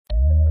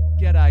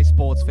G'day,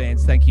 sports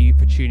fans. Thank you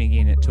for tuning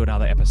in to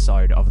another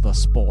episode of the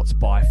Sports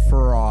by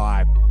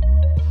Fry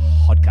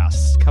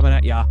podcast. Coming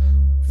at you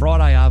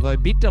Friday,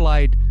 Arvo. Bit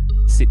delayed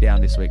sit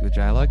down this week with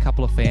JLo. A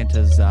couple of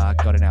Fantas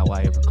got in our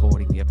way of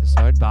recording the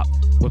episode, but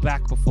we're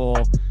back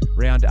before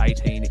round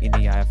 18 in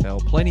the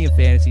AFL. Plenty of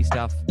fantasy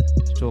stuff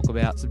to talk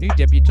about. Some new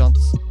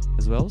debutants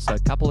as well. So a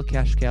couple of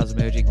cash cows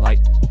emerging late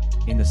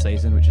in the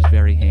season, which is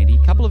very handy.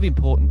 A couple of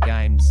important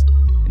games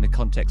in the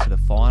context of the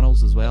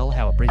finals as well.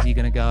 How are Brizzy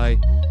going to go?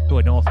 Who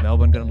are North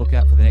Melbourne going to look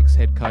at for the next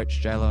head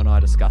coach? JLo and I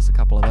discuss a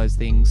couple of those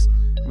things.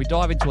 We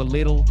dive into a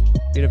little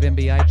bit of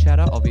NBA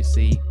chatter.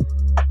 Obviously,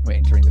 we're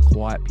entering the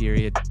quiet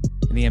period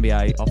in the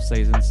NBA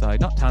off-season, so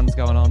not tons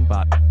going on,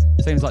 but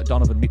seems like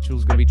Donovan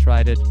Mitchell's going to be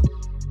traded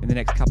in the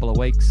next couple of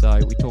weeks. So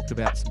we talked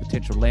about some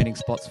potential landing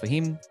spots for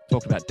him,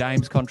 talked about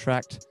Dame's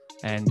contract,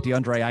 and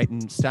DeAndre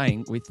Ayton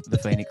staying with the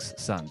Phoenix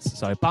Suns.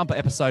 So bumper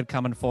episode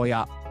coming for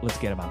you. Let's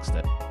get amongst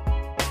it.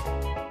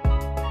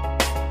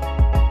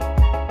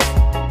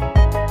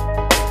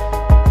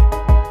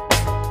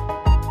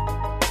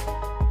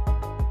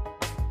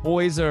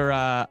 Boys are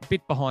a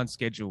bit behind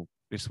schedule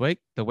this week.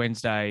 The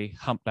Wednesday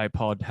Hump Day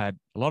pod had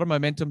a lot of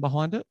momentum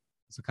behind it.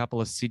 There's a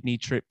couple of Sydney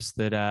trips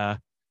that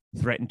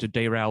threatened to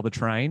derail the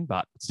train,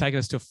 but it's taken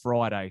us to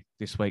Friday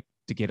this week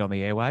to get on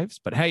the airwaves.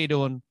 But how you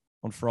doing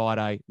on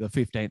Friday, the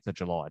 15th of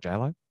July,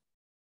 JLo?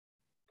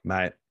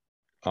 Mate,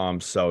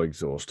 I'm so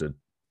exhausted.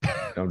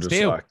 I'm just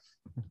Still.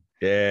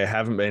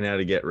 haven't been able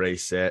to get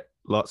reset.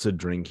 Lots of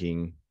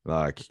drinking.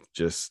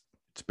 It's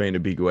been a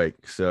big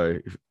week. So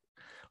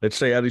let's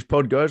see how this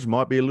pod goes.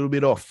 Might be a little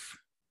bit off.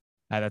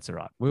 Hey, that's all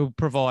right. We'll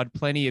provide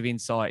plenty of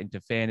insight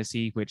into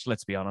fantasy, which,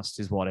 let's be honest,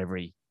 is what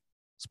every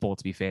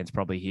Sportsby fan's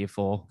probably here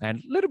for. And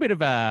a little bit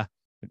of an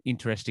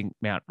interesting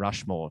Mount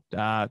Rushmore.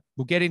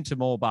 We'll get into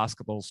more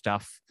basketball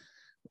stuff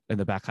in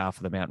the back half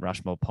of the Mount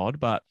Rushmore pod.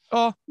 But,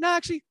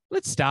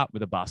 let's start with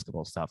the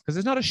basketball stuff because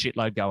there's not a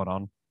shitload going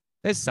on.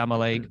 There's Summer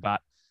League,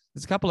 but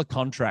there's a couple of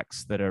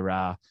contracts that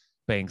are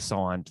being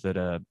signed that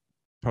are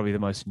probably the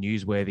most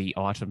newsworthy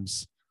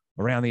items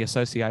around the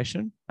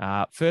association.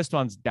 First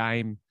one's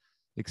Dame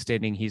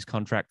extending his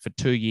contract for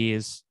 2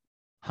 years,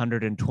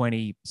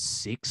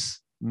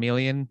 126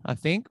 million, I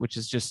think, which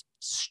is just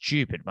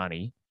stupid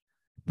money.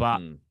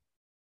 But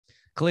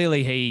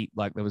clearly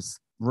there was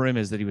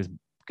rumors that he was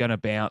going to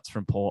bounce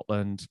from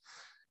Portland.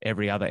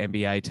 Every other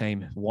NBA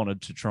team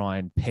wanted to try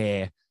and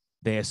pair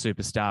their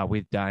superstar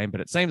with Dame,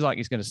 but it seems like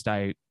he's going to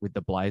stay with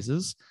the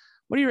Blazers.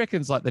 What do you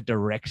reckon is like the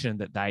direction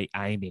that they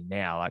aim in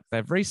now? Like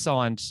they've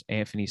re-signed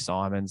Anthony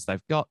Simons.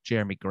 They've got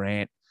Jeremy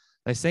Grant.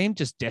 They seem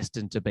just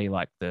destined to be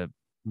like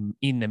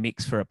in the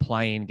mix for a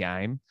play-in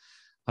game.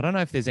 I don't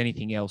know if there's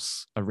anything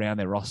else around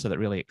their roster that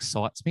really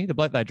excites me. The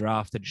bloke they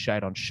drafted,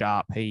 Shadon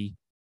Sharp, he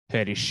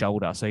hurt his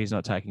shoulder, so he's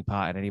not taking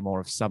part in any more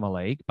of Summer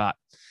League. But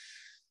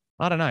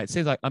I don't know. It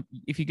seems like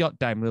if you got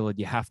Dame Lillard,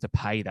 you have to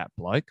pay that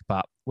bloke.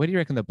 But where do you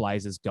reckon the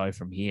Blazers go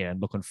from here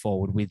and looking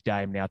forward with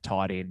Dame now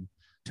tied in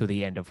to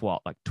the end of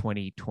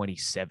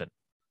 2027?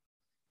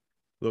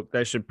 Look,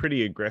 they should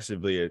pretty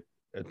aggressively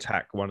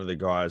attack one of the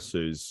guys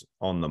who's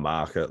on the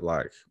market,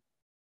 like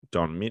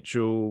Don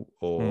Mitchell,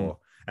 or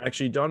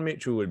actually Don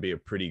Mitchell would be a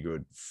pretty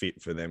good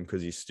fit for them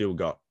because he's still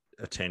got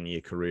a 10-year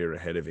career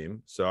ahead of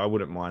him. So I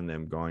wouldn't mind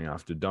them going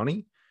after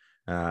Donnie.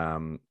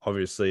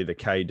 Obviously, the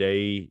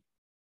KD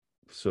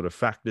sort of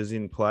factors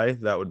in play.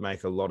 That would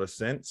make a lot of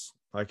sense.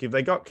 Like if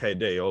they got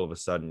KD, all of a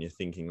sudden you're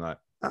thinking like,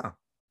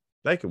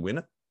 they could win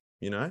it,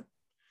 you know?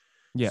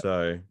 Yeah.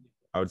 So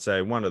I would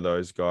say one of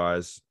those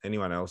guys.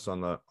 Anyone else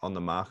on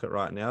the market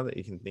right now that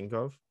you can think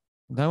of?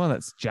 No one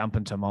that's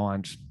jumping to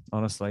mind,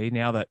 honestly.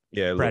 Now that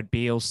Brad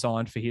Beal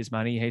signed for his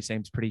money, he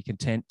seems pretty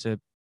content to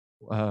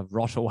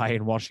rot away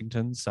in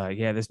Washington. So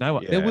there's no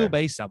one. Yeah. There will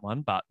be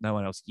someone, but no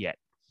one else yet.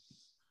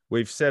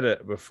 We've said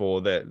it before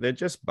that they're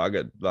just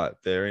buggered.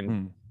 Like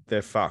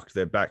they're fucked.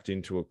 They're backed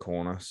into a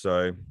corner.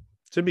 So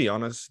to be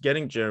honest,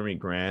 getting Jeremy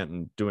Grant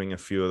and doing a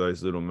few of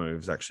those little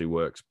moves actually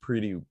works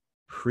pretty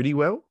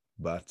well.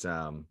 But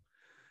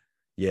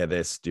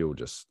they're still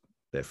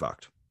they're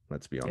fucked.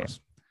 Let's be honest.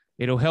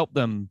 Yeah. It'll help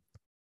them,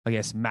 I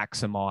guess,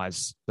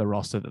 maximize the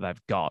roster that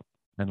they've got.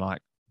 And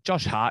like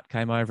Josh Hart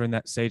came over in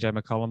that CJ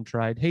McCollum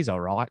trade. He's all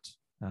right.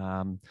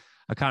 I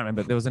can't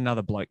remember. There was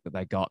another bloke that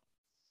they got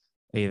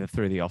either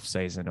through the off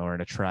season or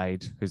in a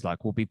trade who's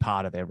like, will be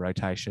part of their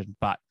rotation.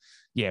 But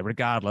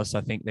regardless,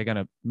 I think they're going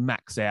to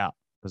max out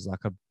as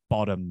like a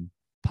bottom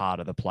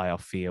part of the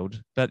playoff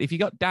field. But if you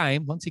got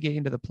Dame, once you get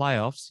into the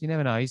playoffs, you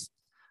never know. He's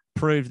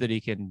proved that he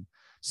can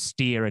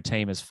steer a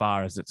team as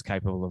far as it's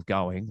capable of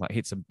going, like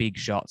hit some big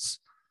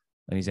shots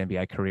in his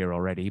NBA career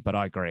already. But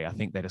I agree. I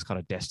think they're just kind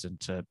of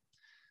destined to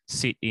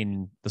sit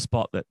in the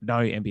spot that no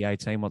NBA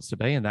team wants to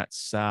be, and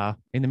that's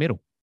in the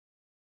middle.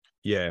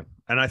 Yeah.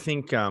 And I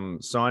think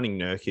signing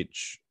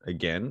Nurkic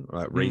again,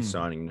 like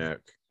re-signing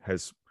Nurk,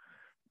 has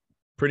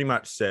pretty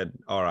much said,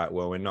 all right,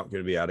 well, we're not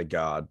going to be able to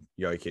guard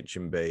Jokic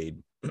and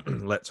Embiid.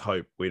 Let's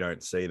hope we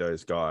don't see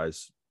those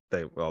guys.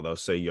 They'll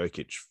see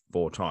Jokic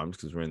 4 times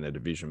because we're in their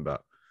division,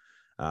 but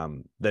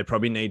They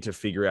probably need to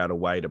figure out a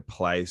way to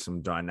play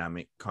some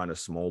dynamic kind of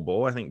small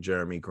ball. I think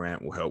Jeremy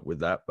Grant will help with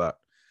that. But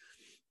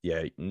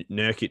yeah,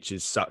 Nurkic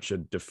is such a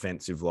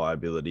defensive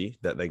liability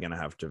that they're going to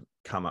have to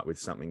come up with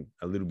something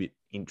a little bit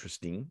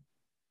interesting.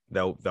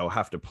 They'll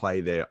have to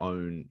play their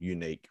own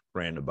unique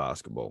brand of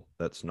basketball.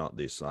 That's not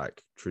this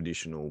like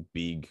traditional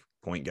big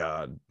point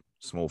guard,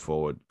 small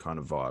forward kind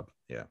of vibe.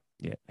 Yeah.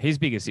 Yeah. His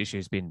biggest issue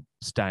has been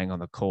staying on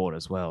the court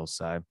as well.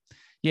 So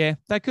yeah,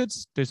 they could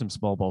do some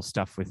small ball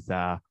stuff with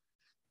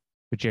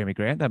Jeremy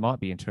Grant. That might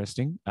be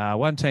interesting.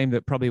 One team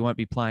that probably won't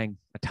be playing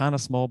a ton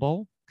of small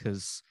ball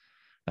because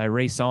they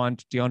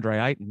re-signed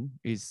DeAndre Ayton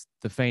is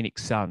the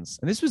Phoenix Suns.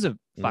 And this was a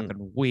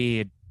fucking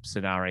weird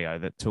scenario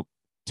that took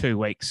 2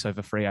 weeks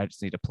over free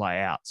agency to play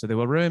out. So there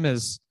were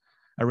rumors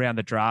around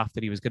the draft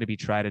that he was going to be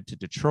traded to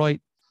Detroit.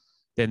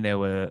 Then there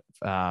were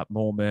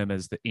more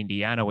murmurs that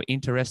Indiana were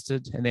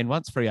interested. And then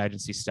once free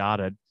agency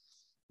started,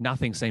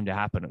 nothing seemed to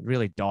happen. It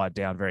really died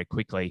down very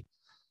quickly.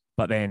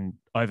 But then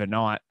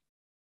overnight,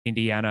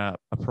 Indiana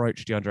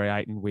approached DeAndre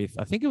Ayton with,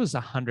 I think it was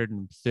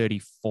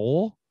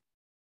 134,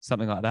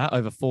 something like that,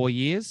 over 4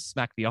 years,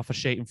 smacked the offer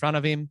sheet in front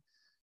of him.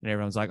 And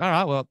everyone's like, all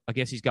right, well, I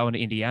guess he's going to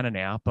Indiana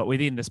now. But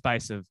within the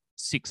space of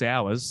 6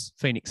 hours,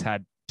 Phoenix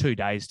had 2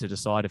 days to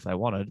decide if they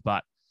wanted.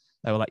 But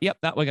they were like, yep,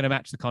 we're going to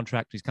match the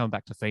contract. He's coming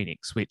back to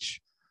Phoenix,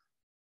 which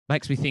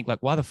makes me think, like,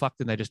 why the fuck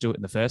didn't they just do it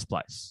in the first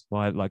place?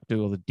 Why, like,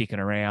 do all the dicking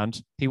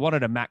around? He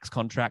wanted a max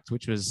contract,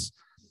 which was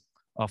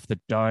off the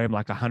dome,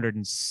 like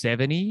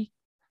 170.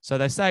 So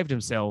they saved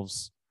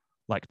themselves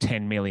like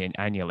 10 million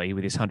annually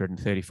with this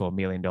 $134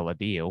 million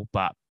deal.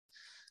 But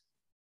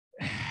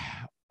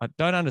I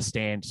don't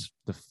understand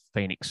the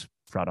Phoenix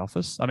front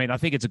office. I mean, I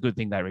think it's a good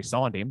thing they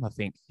re-signed him. I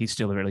think he's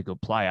still a really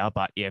good player,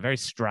 but yeah, very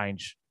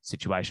strange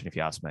situation if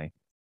you ask me.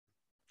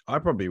 I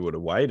probably would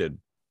have waited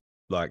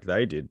like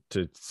they did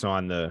to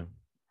sign the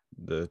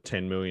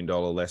 $10 million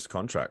less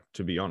contract,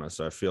 to be honest.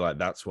 I feel like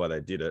that's why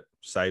they did it.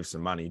 Save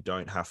some money.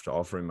 Don't have to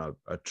offer him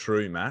a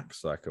true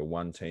max, like a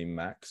one-team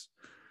max.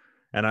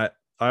 And I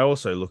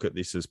also look at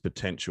this as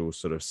potential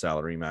sort of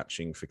salary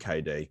matching for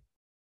KD.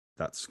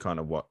 That's kind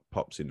of what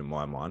pops into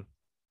my mind.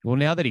 Well,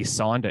 now that he's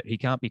signed it, he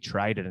can't be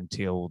traded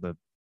until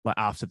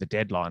after the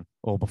deadline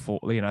or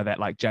before, that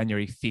like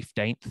January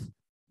 15th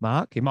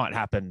mark. It might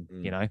happen,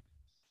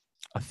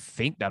 I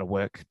think that'll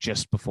work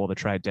just before the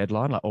trade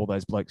deadline. Like all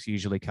those blokes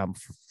usually come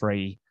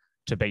free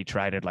to be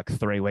traded like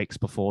 3 weeks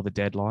before the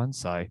deadline.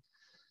 So,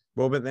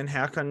 well, but then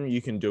how come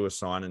you can do a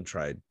sign and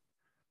trade?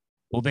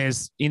 Well,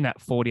 there's in that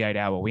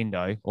 48-hour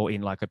window or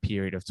in like a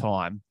period of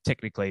time,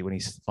 technically when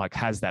he's like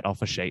has that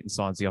offer sheet and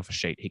signs the offer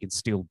sheet, he can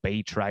still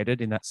be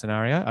traded in that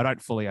scenario. I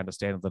don't fully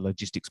understand the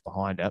logistics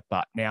behind it,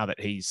 but now that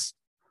he's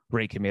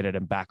recommitted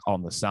and back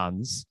on the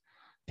Suns,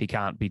 he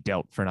can't be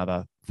dealt for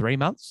another 3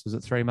 months. Is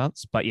it 3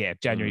 months? But yeah,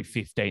 January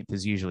 15th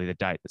is usually the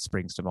date that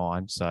springs to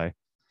mind. So,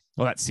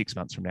 well, that's 6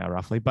 months from now,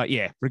 roughly. But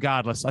yeah,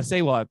 regardless, I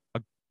see why I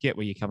get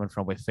where you're coming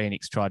from, where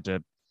Phoenix tried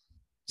to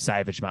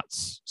save as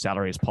much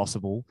salary as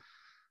possible,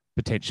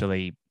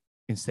 potentially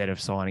instead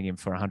of signing him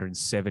for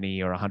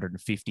 170 or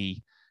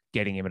 150,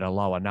 getting him at a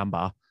lower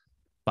number.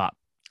 But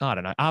I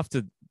don't know.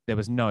 After there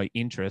was no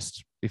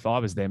interest, if I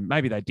was them,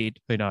 maybe they did.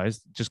 Who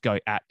knows? Just go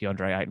at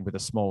DeAndre Ayton with a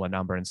smaller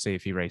number and see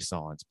if he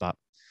re-signs. But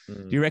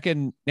do you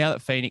reckon now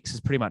that Phoenix is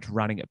pretty much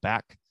running it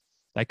back,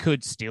 they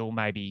could still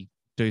maybe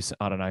do some,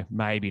 I don't know,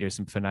 maybe do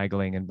some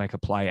finagling and make a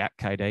play at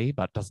KD,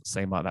 but it doesn't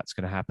seem like that's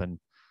going to happen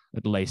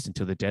at least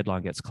until the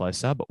deadline gets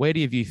closer. But where do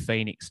you view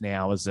Phoenix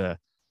now as a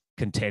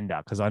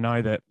contender? Because I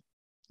know that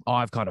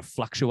I've kind of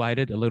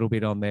fluctuated a little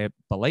bit on their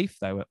belief.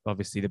 They were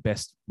obviously the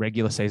best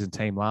regular season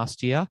team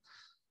last year,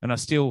 and I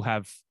still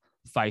have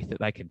faith that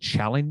they can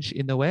challenge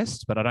in the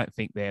West, but I don't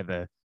think they're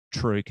the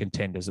true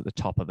contenders at the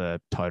top of the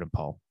totem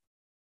pole.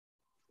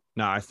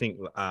 No, I think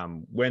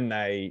when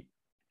they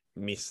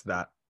missed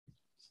that,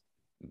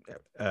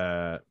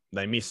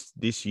 they missed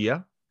this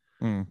year.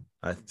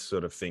 I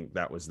sort of think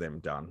that was them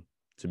done,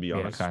 to be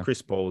honest. Yeah, okay.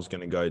 Chris Paul's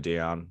going to go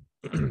down.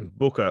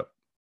 Booker,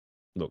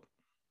 look,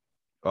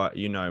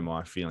 you know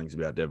my feelings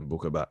about Devin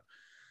Booker, but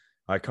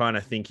I kind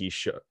of think he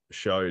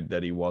showed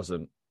that he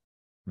wasn't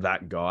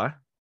that guy.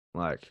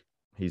 Like,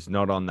 he's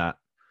not on that,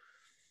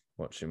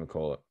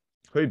 whatchamacallit.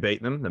 Who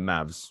beat them? The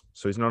Mavs.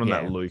 So he's not on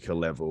that Luka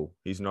level.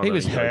 He's not. He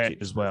was hurt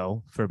as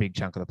well for a big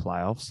chunk of the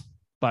playoffs.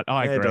 But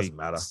I agree. It doesn't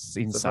matter.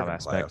 In some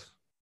aspect.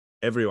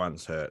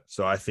 Everyone's hurt.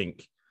 So I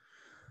think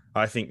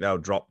they'll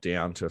drop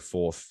down to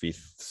 4th,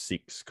 5th,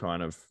 6th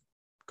kind of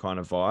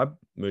vibe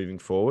moving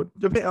forward.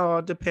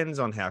 Depends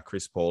on how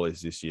Chris Paul is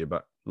this year.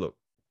 But look,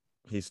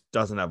 he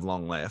doesn't have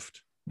long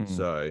left.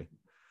 So,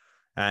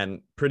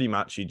 and pretty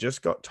much he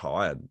just got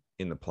tired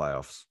in the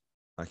playoffs.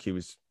 Like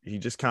he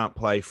just can't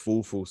play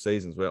full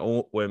seasons.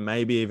 We're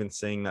maybe even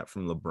seeing that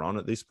from LeBron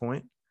at this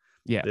point.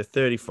 Yeah. They're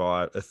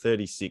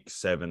 36,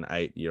 7,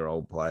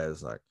 8-year-old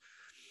players. Like,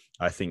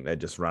 I think they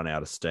just run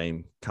out of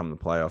steam come the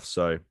playoffs.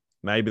 So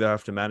maybe they'll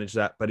have to manage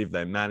that. But if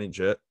they manage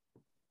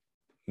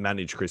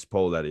Chris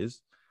Paul, that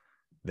is,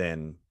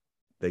 then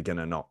they're going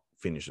to not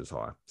finish as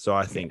high. So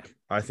I think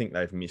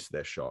they've missed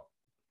their shot.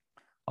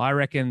 I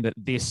reckon that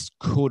this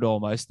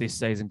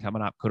season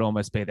coming up could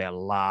almost be their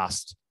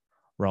last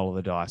roll of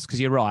the dice. Because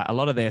you're right, a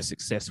lot of their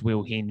success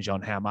will hinge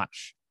on how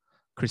much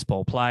Chris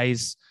Paul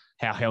plays,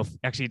 how healthy.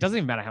 Actually, it doesn't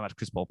even matter how much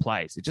Chris Paul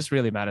plays. It just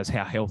really matters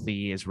how healthy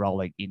he is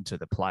rolling into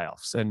the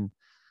playoffs. And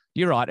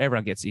you're right,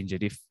 everyone gets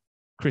injured. If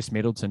Chris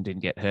Middleton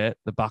didn't get hurt,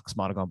 the Bucks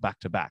might have gone back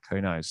to back.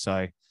 Who knows?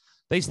 So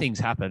these things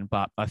happen.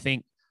 But I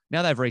think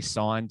now they've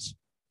re-signed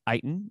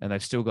Ayton and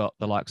they've still got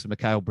the likes of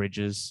Mikal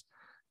Bridges,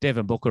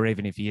 Devin Booker,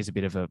 even if he is a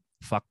bit of a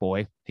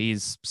fuckboy, he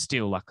is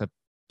still like a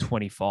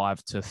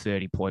 25 to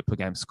 30 point per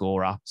game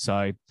scorer.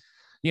 So,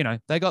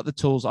 they got the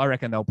tools. I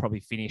reckon they'll probably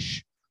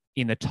finish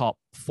in the top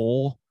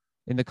 4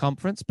 in the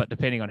conference, but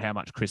depending on how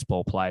much Chris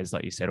Paul plays,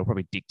 like you said, will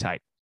probably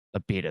dictate a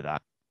bit of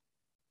that.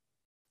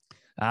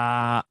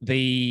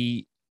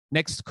 The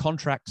next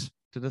contract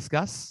to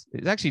discuss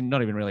is actually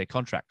not even really a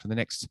contract. The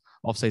next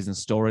offseason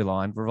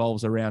storyline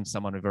revolves around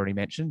someone we've already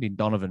mentioned in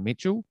Donovan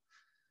Mitchell,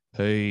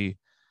 who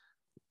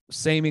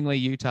seemingly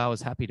Utah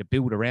was happy to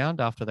build around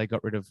after they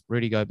got rid of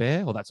Rudy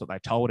Gobert, or that's what they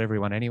told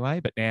everyone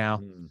anyway. But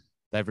now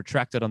they've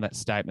retracted on that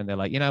statement. They're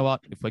like, you know what?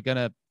 If we're going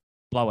to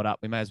blow it up,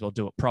 we may as well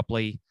do it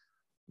properly.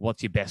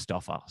 What's your best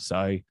offer?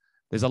 So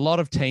there's a lot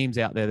of teams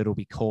out there that will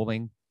be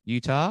calling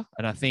Utah.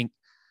 And I think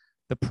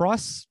the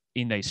price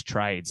in these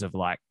trades of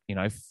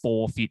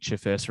 4 future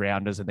first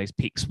rounders and these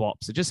pick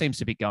swaps, it just seems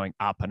to be going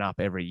up and up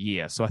every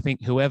year. So I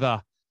think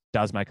whoever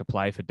does make a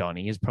play for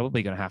Donnie is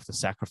probably going to have to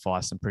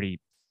sacrifice some pretty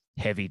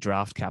heavy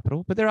draft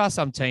capital. But there are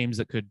some teams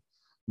that could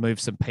move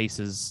some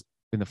pieces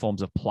in the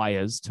forms of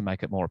players to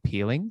make it more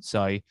appealing.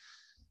 So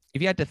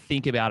if you had to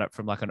think about it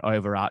from an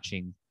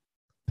overarching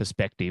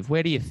perspective,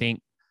 where do you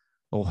think,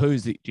 or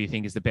do you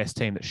think is the best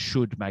team that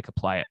should make a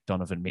play at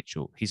Donovan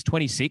Mitchell? He's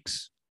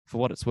 26 for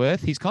what it's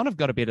worth. He's kind of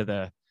got a bit of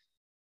the,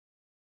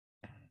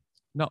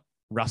 not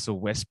Russell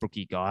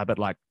Westbrooky guy, but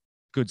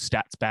good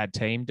stats, bad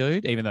team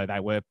dude, even though they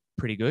were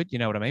pretty good, you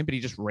know what I mean? But he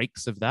just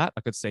reeks of that.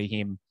 I could see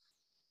him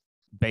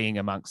being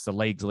amongst the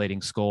league's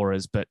leading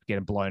scorers, but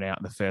getting blown out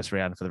in the first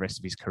round for the rest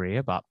of his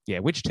career. But yeah,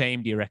 which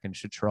team do you reckon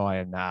should try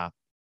and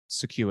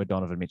secure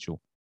Donovan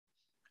Mitchell?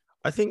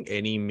 I think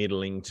any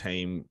middling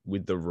team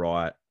with the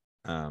right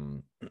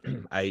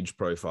age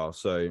profile.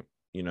 So,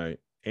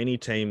 any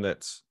team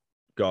that's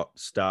got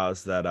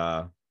stars that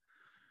are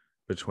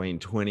between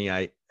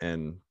 28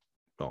 and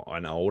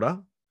older,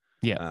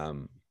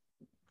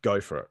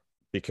 go for it.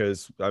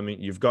 Because,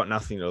 you've got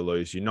nothing to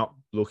lose. You're not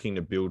looking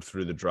to build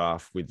through the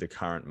draft with the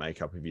current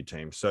makeup of your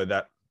team. So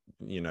that,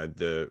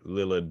 the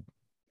Lillard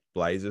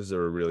Blazers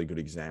are a really good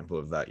example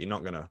of that. You're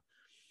not going to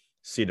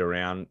sit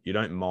around. You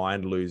don't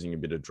mind losing a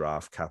bit of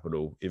draft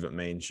capital if it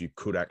means you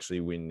could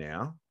actually win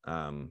now.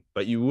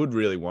 But you would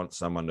really want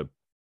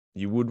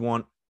you would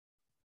want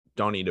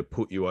Donnie to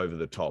put you over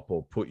the top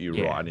or put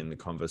you right in the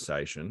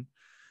conversation.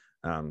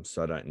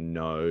 So I don't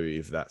know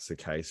if that's the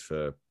case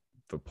for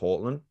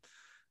Portland.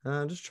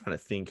 I'm just trying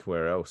to think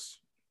where else.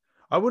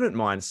 I wouldn't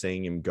mind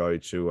seeing him go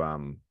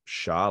to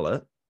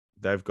Charlotte.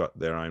 They've got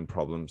their own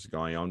problems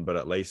going on, but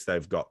at least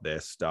they've got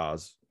their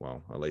stars.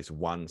 Well, at least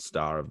one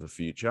star of the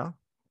future.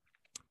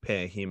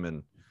 Pair him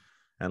and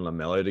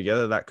LaMelo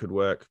together. That could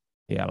work.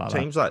 Yeah, I like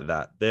teams that.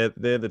 like that.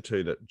 They're the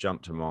two that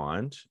jump to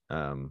mind.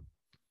 Well,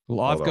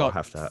 I've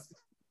got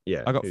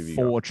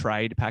 4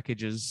 trade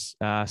packages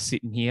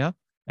sitting here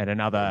and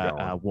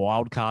another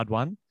wild card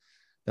one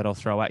that I'll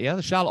throw at you.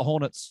 The Charlotte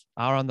Hornets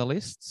are on the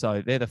list,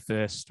 so they're the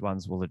first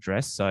ones we'll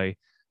address. So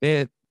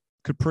they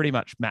could pretty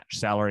much match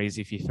salaries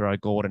if you throw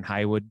Gordon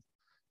Hayward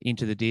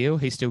into the deal.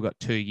 He's still got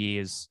 2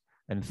 years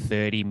and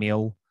 30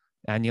 mil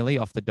annually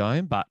off the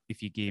dome. But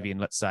if you give in,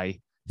 let's say,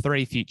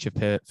 3 future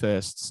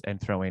firsts and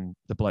throw in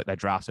the bloke they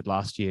drafted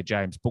last year,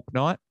 James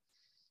Bouknight,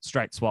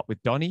 straight swap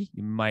with Donnie,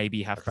 you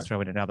maybe have to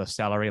throw in another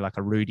salary like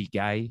a Rudy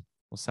Gay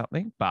or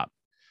something. But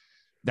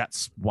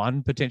that's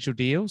one potential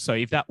deal. So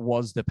if that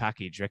was the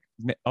package,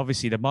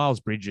 obviously the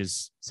Miles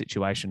Bridges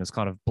situation has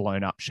kind of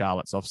blown up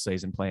Charlotte's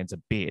off-season plans a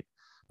bit,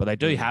 but they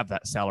do have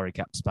that salary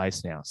cap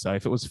space now. So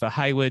if it was for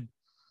Hayward,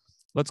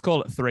 let's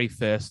call it 3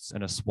 firsts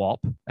and a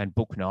swap and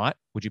Bouknight,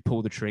 would you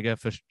pull the trigger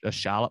for a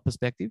Charlotte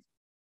perspective?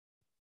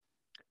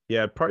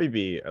 Yeah, I'd probably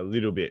be a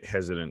little bit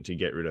hesitant to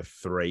get rid of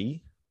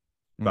 3,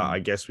 but I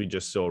guess we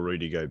just saw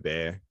Rudy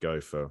Gobert go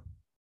for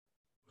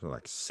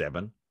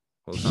 7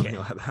 or something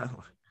like that.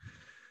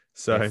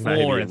 So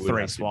maybe 4 and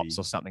 3 swaps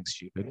or something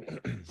stupid.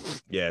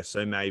 Yeah,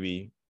 so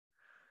maybe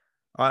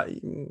I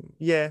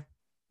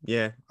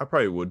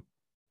probably would.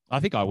 I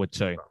think I would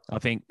too. I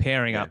think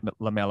pairing up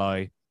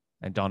LaMelo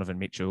and Donovan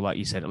Mitchell, like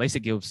you said, at least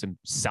it gives them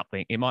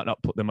something. It might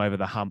not put them over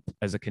the hump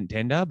as a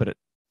contender, but it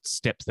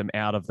steps them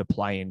out of the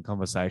play-in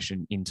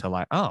conversation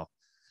into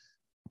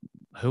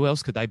who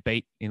else could they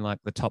beat in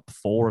the top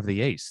 4 of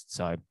the East?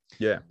 So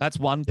that's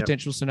one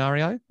potential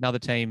scenario. Another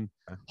team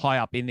high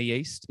up in the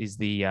East is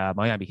the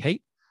Miami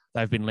Heat.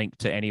 They've been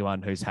linked to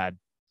anyone who's had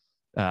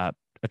a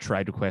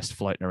trade request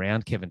floating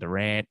around. Kevin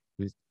Durant,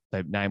 whose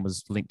name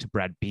was linked to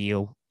Brad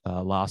Beal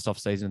last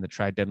offseason in the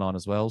trade deadline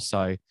as well.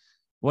 So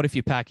what if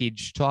you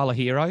package Tyler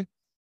Hero,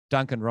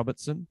 Duncan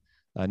Robertson,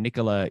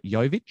 Nikola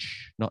Jovic,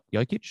 not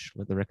Jokic,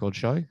 let the record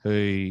show,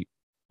 who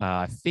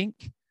I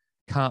think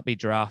can't be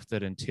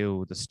drafted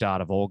until the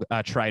start of August,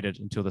 traded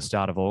until the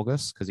start of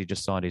August because he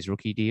just signed his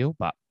rookie deal.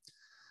 But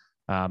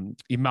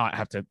you might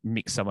have to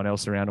mix someone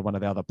else around to one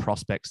of the other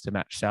prospects to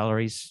match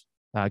salaries.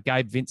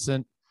 Gabe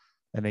Vincent,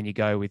 and then you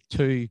go with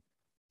 2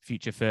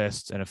 future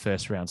firsts and a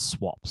first round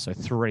swap. So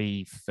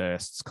 3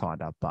 firsts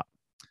kind of, but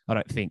I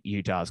don't think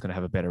Utah is going to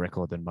have a better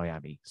record than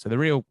Miami. So the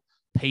real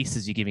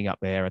pieces you're giving up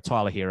there are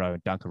Tyler Hero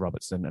and Duncan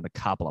Robertson and a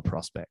couple of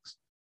prospects.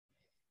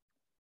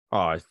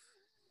 I'd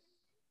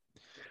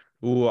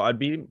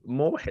be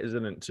more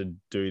hesitant to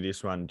do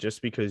this one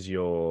just because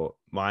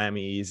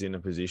Miami is in a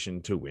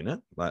position to win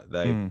it. Like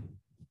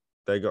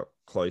they got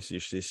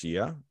close-ish this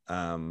year.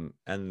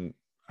 And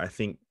I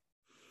think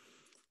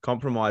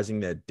compromising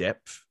their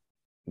depth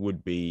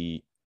would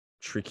be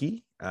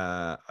tricky.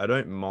 I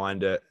don't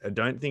mind it. I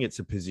don't think it's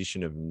a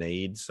position of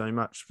need so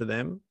much for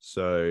them.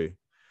 So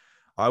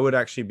I would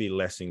actually be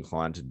less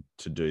inclined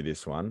to do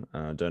this one.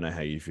 I don't know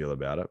how you feel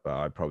about it, but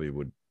I probably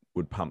would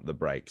pump the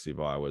brakes if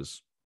I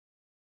was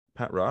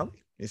Pat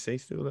Riley. Is he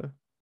still there?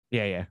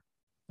 Yeah.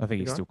 I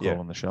think he's still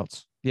calling the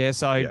shots. Yeah,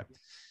 so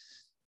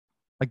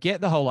I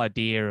get the whole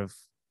idea of,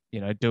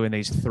 doing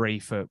these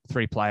 3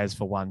 players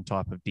for one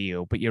type of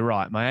deal, but you're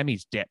right.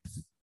 Miami's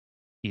depth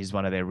is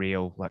one of their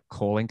real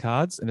calling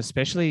cards. And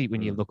especially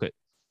when you look at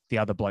the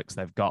other blokes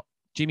they've got.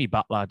 Jimmy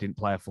Butler didn't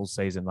play a full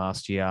season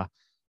last year.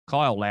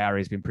 Kyle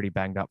Lowry's been pretty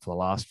banged up for the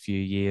last few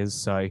years.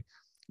 So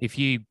if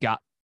you gut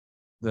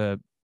the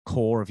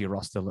core of your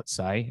roster, let's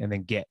say, and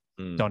then get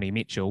Donnie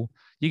Mitchell,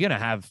 you're going to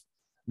have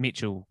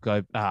Mitchell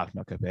Bam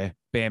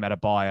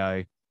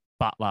Adebayo,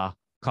 Butler,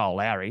 Kyle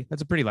Lowry.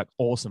 That's a pretty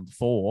awesome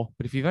 4.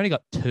 But if you've only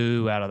got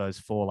 2 out of those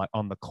 4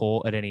 on the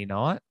court at any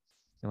night,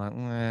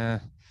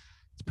 you're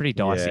it's pretty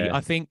dicey.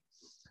 Yeah.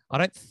 I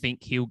don't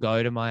think he'll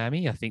go to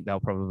Miami. I think they'll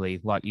probably,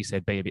 like you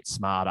said, be a bit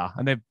smarter.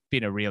 And they've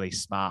been a really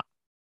smart,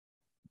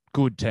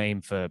 good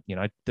team for,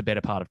 the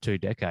better part of 2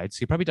 decades.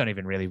 So you probably don't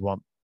even really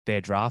want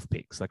their draft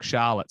picks.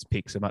 Charlotte's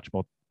picks are much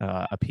more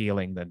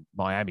appealing than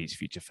Miami's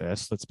future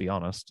first, let's be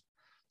honest.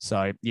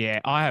 So,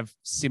 yeah, I have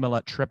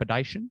similar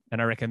trepidation,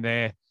 and I reckon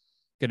they're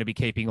going to be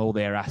keeping all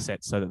their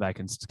assets so that they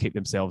can keep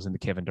themselves in the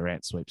Kevin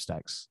Durant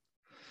sweepstakes.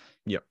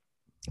 Yep.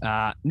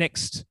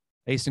 Next,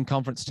 Eastern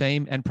Conference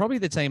team, and probably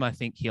the team I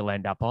think he'll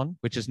end up on,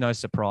 which is no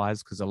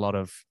surprise because a lot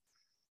of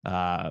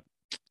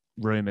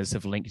rumors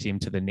have linked him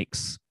to the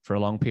Knicks for a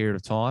long period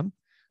of time.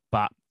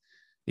 But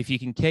if you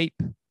can keep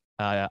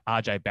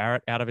RJ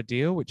Barrett out of a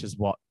deal, which is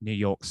what New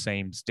York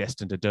seems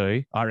destined to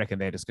do, I reckon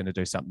they're just going to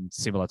do something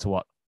similar to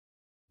what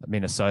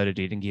Minnesota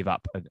did and give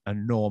up an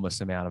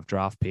enormous amount of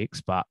draft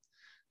picks. But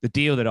the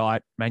deal that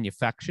I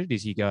manufactured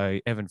is you go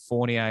Evan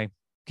Fournier,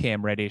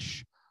 Cam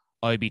Reddish,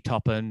 Obi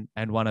Toppin,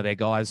 and one of their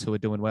guys who are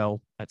doing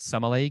well at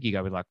Summer League. You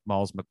go with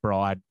Miles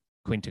McBride,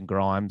 Quentin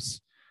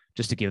Grimes,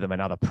 just to give them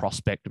another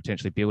prospect to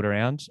potentially build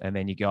around. And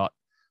then they've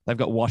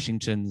got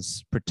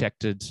Washington's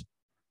protected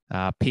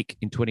pick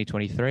in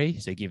 2023.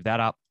 So you give that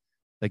up.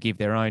 They give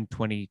their own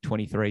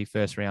 2023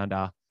 first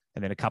rounder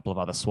and then a couple of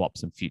other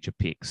swaps and future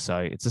picks. So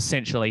it's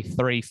essentially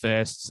 3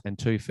 firsts and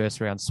 2 first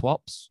round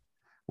swaps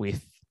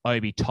with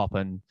Obi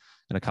Toppin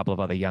and a couple of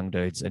other young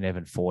dudes and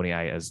Evan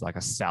Fournier as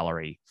a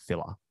salary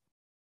filler.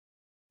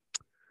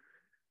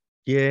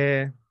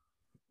 Yeah.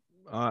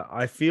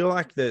 I feel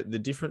like the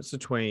difference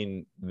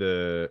between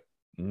the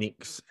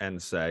Knicks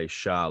and, say,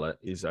 Charlotte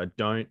is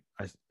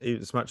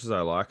as much as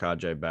I like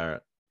RJ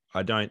Barrett,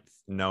 I don't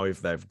know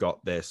if they've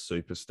got their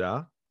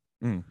superstar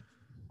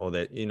or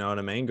that, you know what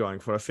I mean, going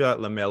for. I feel like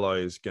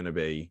LaMelo is going to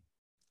be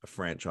a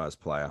franchise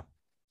player.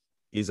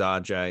 Is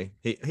RJ?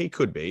 He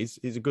could be.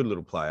 He's a good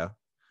little player.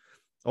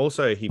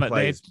 Also, he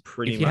plays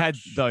pretty much. If you had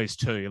those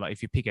 2,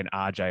 if you pick an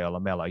RJ or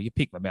LaMelo, you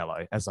pick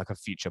LaMelo as a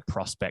future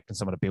prospect and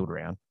someone to build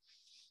around.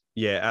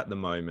 Yeah, at the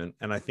moment.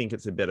 And I think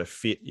it's a better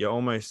fit. You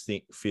almost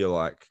feel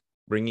like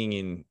bringing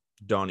in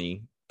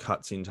Donnie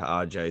cuts into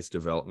RJ's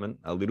development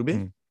a little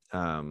bit.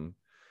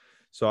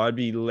 So I'd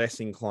be less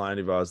inclined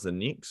if I was the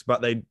Knicks,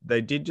 but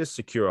they did just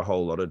secure a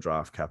whole lot of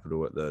draft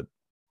capital at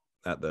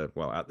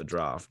the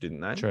draft,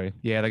 didn't they? True.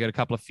 Yeah, they got a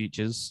couple of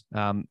futures.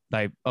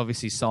 They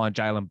obviously signed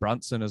Jalen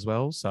Brunson as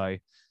well. So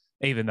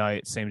even though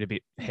it seemed a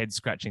bit head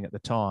scratching at the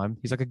time,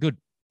 he's a good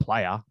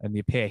player, and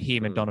you pair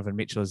him and Donovan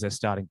Mitchell as their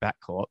starting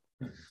backcourt,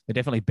 they're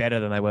definitely better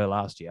than they were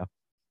last year.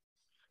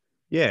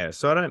 Yeah,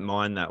 so I don't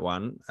mind that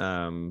one.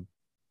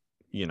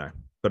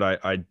 But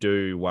I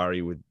do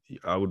worry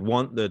I would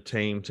want the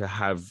team to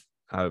have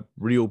a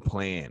real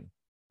plan.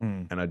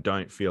 And I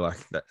don't feel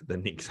like that the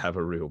Knicks have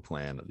a real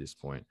plan at this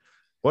point.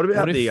 What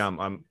about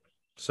I'm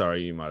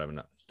sorry, you might have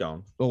enough. Go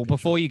on. Well,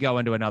 before you go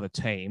into another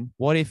team,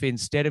 what if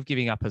instead of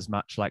giving up as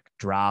much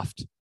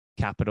draft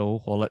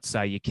capital, or let's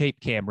say you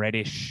keep Cam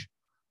Reddish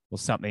or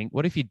something,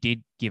 what if you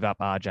did give up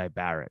RJ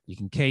Barrett? You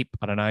can keep,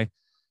 I don't know,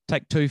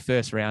 take 2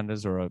 first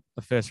rounders or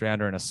a first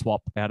rounder and a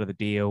swap out of the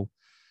deal,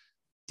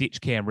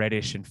 ditch Cam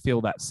Reddish and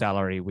fill that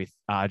salary with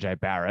RJ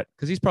Barrett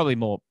because he's probably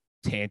more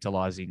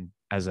tantalizing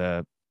as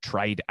a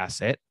trade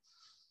asset.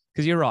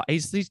 because you're right.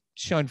 He's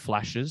shown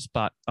flashes,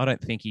 but I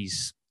don't think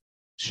he's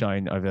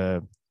shown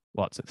over,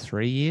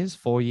 3 years,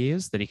 4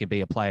 years, that he can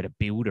be a player to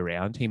build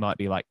around. He might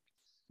be like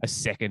a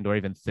second or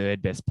even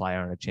third best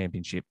player in a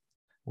championship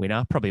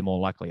winner, probably more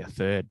likely a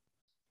third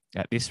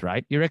at this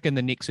rate. You reckon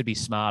the Knicks would be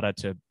smarter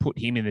to put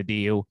him in the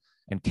deal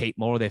and keep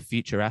more of their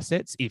future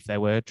assets if they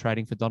were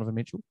trading for Donovan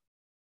Mitchell?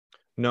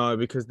 No,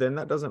 because then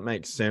that doesn't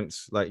make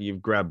sense. Like,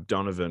 you've grabbed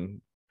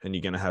Donovan and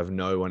you're going to have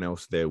no one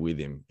else there with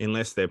him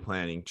unless they're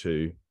planning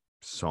to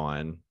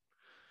sign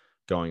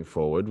going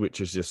forward,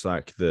 which is just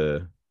like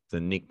the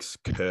Knicks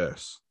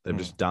curse. They've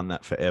just done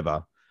that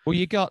forever. Well,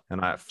 you got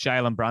And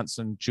Jalen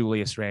Brunson,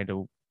 Julius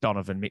Randle,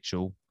 Donovan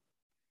Mitchell.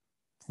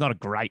 It's not a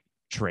great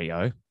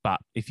trio, but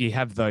if you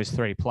have those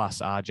three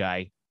plus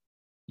RJ,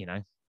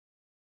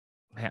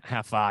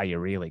 how far are you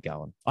really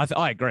going?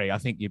 I agree. I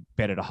think you're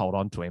better to hold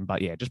on to him,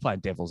 but yeah, just playing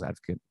devil's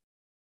advocate.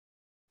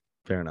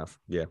 Fair enough.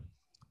 Yeah.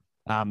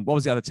 What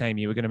was the other team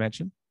you were going to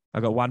mention?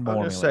 I got one more on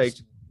my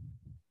list.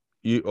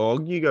 You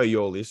go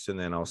your list, and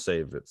then I'll see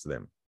if it's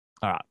them.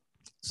 All right.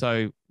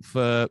 So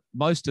for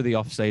most of the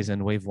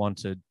offseason, we've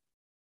wanted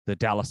the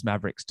Dallas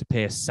Mavericks to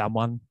pair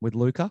someone with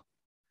Luka.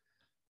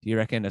 Do you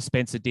reckon a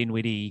Spencer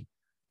Dinwiddie,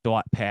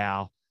 Dwight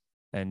Powell,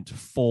 and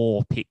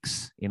 4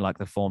 picks in like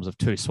the forms of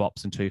 2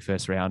 swaps and 2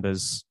 first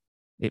rounders?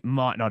 It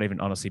might not even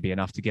honestly be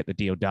enough to get the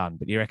deal done.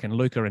 But do you reckon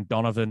Luka and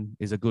Donovan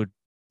is a good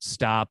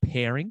star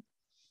pairing?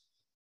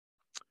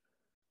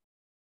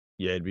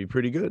 Yeah, it'd be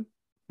pretty good.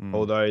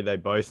 Although they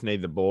both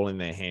need the ball in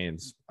their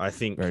hands. I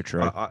think very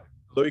true.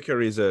 Luka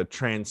is a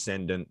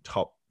transcendent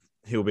top.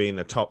 He'll be in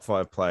the top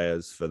 5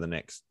 players for the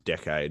next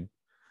decade.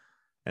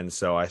 And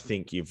so I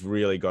think you've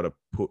really got to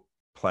put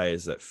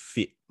players that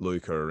fit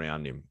Luka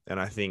around him.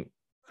 And I think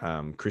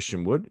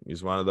Christian Wood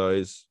is one of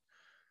those.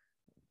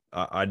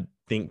 I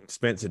think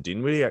Spencer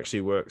Dinwiddie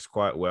actually works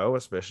quite well,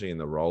 especially in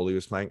the role he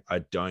was playing. I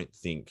don't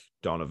think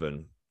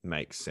Donovan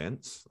makes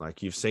sense.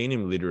 Like, you've seen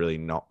him literally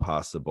not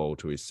pass the ball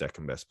to his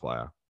second best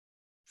player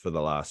for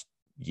the last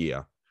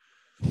year.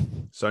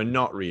 So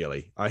not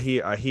really. I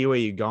hear where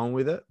you're going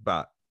with it,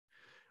 but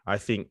I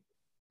think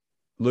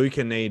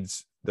Luka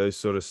needs those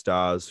sort of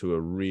stars who are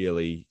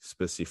really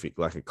specific,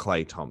 like a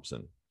Klay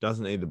Thompson.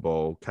 Doesn't need the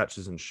ball,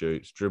 catches and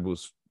shoots,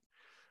 dribbles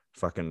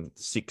fucking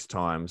 6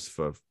 times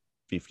for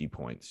 50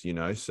 points,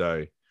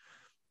 So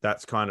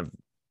that's kind of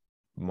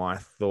my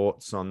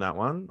thoughts on that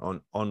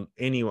one. On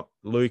any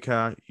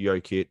Luka,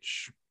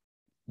 Jokic,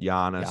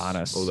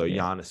 Giannis, although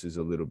Giannis is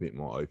a little bit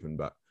more open,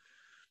 but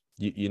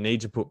you need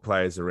to put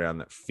players around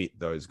that fit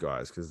those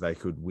guys because they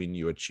could win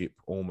you a chip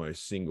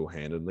almost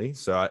single-handedly.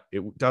 So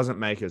it doesn't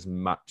make as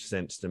much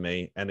sense to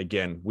me. And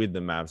again, with the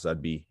Mavs,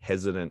 I'd be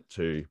hesitant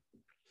to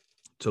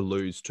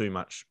lose too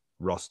much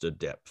roster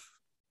depth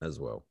as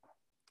well.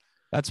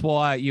 That's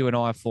why you and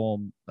I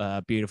form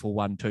a beautiful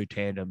 1-2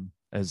 tandem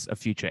as a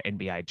future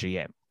NBA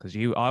GM, because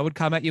I would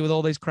come at you with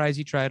all these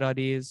crazy trade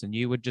ideas and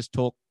you would just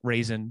talk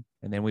reason,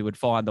 and then we would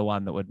find the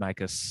one that would make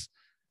us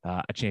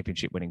a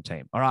championship winning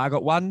team. All right, I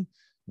got one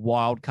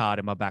wild card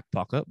in my back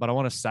pocket, but I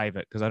want to save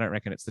it because I don't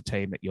reckon it's the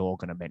team that you're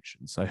going to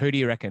mention. So who do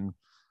you reckon,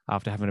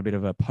 after having a bit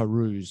of a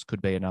peruse,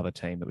 could be another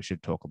team that we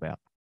should talk about?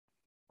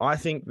 I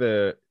think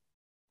the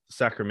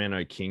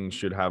Sacramento Kings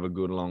should have a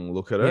good long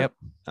look at it.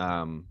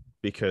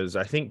 Because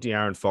I think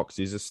De'Aaron Fox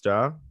is a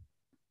star.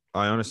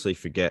 I honestly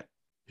forget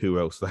who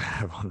else they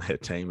have on their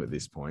team at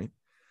this point.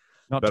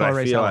 Not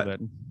Tyrese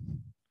Halliburton.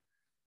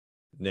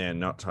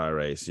 Not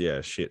Tyrese.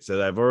 Yeah, shit. So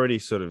they've already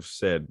sort of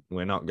said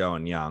we're not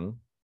going young.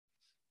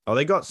 Oh,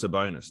 they got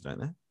Sabonis, don't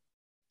they?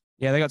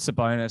 Yeah, they got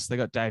Sabonis. They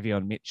got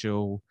Davion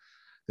Mitchell.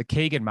 The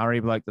Keegan Murray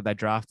bloke that they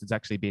drafted has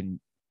actually been,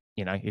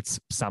 it's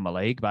summer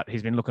league, but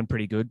he's been looking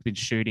pretty good. Been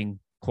shooting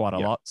quite a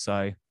lot.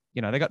 So,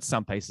 they got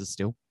some pieces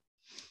still.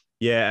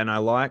 Yeah, and I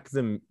like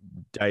the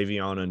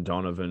Davion and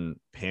Donovan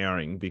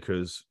pairing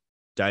because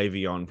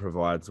Davion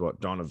provides what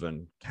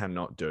Donovan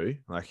cannot do.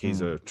 Like,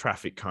 he's a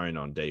traffic cone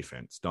on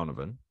defense,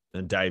 Donovan.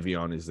 And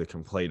Davion is the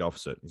complete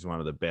opposite. He's one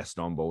of the best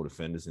on-ball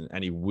defenders,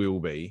 and he will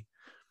be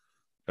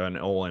an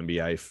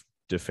all-NBA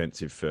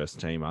defensive first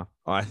teamer.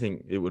 I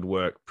think it would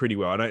work pretty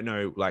well. I don't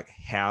know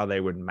how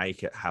they would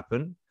make it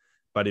happen,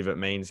 but if it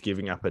means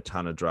giving up a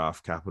ton of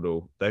draft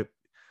capital, they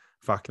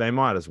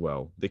might as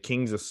well. The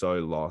Kings are so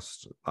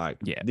lost.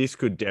 This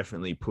could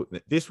definitely put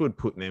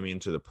them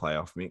into the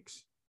playoff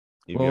mix.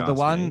 Well, the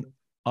one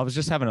I was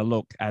just having a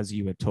look as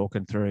you were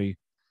talking through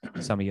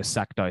some of your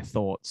Sacto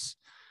thoughts.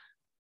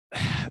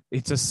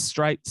 It's a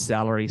straight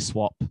salary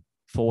swap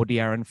for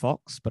De'Aaron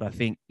Fox, but I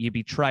think you'd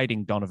be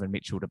trading Donovan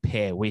Mitchell to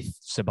pair with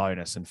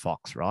Sabonis and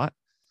Fox, right?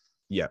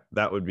 Yeah,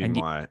 that would be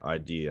my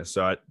idea.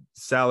 So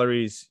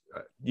salaries,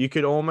 you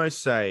could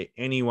almost say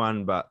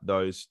anyone but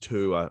those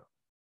two are.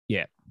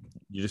 Yeah.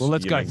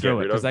 Let's go through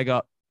it because they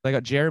got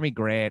Jeremy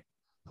Grant,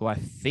 who I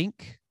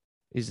think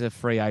is a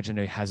free agent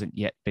who hasn't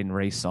yet been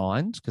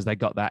re-signed because they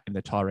got that in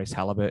the Tyrese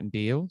Halliburton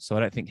deal. So I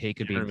don't think he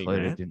could be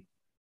included in.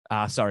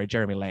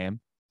 Jeremy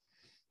Lamb.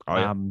 Oh,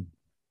 yeah.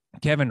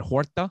 Kevin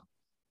Huerter,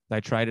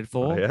 they traded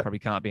for, probably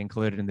can't be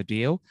included in the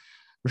deal.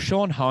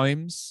 Rashawn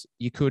Holmes,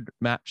 you could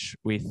match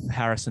with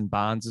Harrison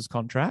Barnes's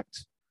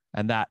contract,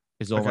 and that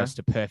is almost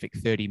a perfect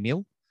 30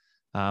 mil.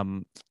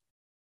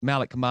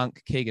 Malik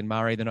Monk, Keegan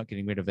Murray, they're not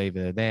getting rid of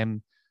either of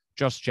them.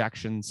 Josh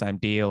Jackson, same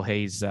deal.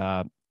 He's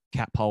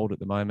cap hold at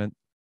the moment,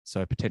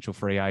 so potential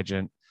free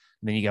agent.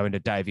 And then you go into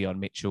Davion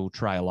Mitchell,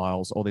 Trey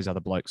Lyles, all these other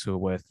blokes who are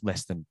worth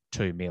less than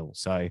 2 mil.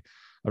 So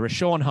a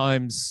Rashawn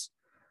Holmes,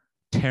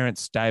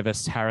 Terrence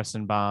Davis,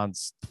 Harrison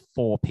Barnes,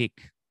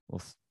 4-pick, or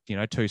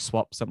 2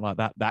 swaps, something like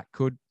that. That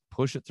could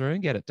push it through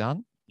and get it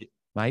done.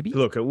 Maybe.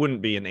 Look, it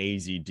wouldn't be an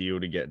easy deal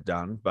to get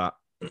done, but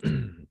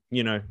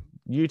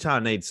Utah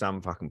needs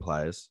some fucking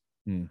players.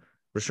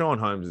 Rashawn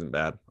Holmes isn't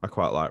bad. I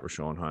quite like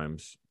Rashawn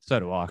Holmes. So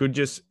do I.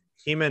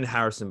 Him and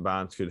Harrison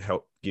Barnes could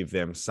help give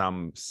them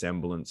some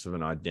semblance of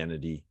an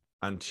identity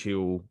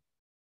until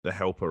the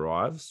help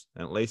arrives.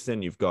 And at least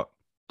then you've got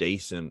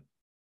decent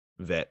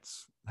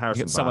vets.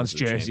 Harrison Barnes someone's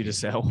jersey to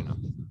sell.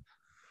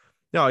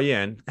 Oh,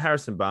 yeah. And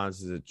Harrison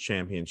Barnes is a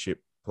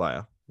championship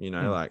player.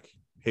 Like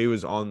he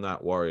was on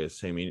that Warriors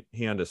team.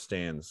 He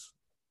understands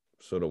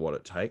sort of what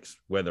it takes,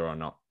 whether or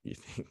not you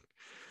think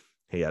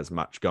he has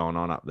much going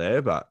on up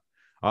there. But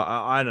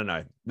I don't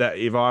know. That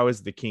if I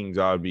was the Kings,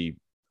 I would be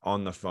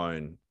on the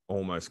phone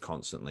almost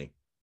constantly.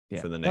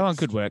 Yeah, for the next. That one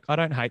could work. I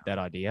don't hate that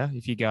idea.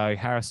 If you go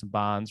Harrison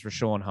Barnes,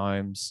 Rashawn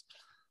Holmes,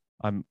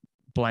 I'm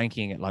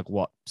blanking at like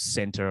what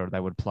center they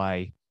would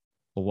play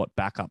or what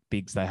backup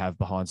bigs they have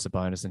behind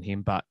Sabonis and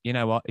him. But you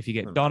know what? If you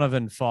get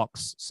Donovan,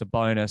 Fox,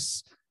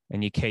 Sabonis,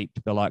 and you keep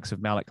the likes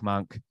of Malik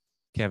Monk,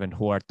 Kevin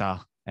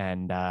Huerta,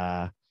 and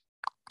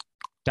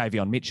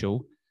Davion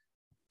Mitchell,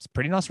 it's a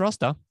pretty nice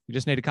roster. You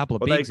just need a couple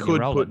of bigs. They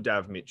could put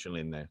Dav Mitchell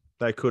in there.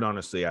 They could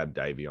honestly add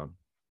Davion.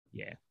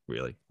 Yeah.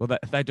 Really. Well,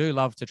 they do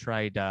love to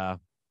trade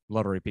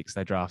lottery picks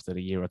they drafted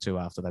a year or two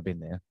after they've been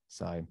there.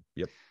 So,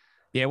 yep.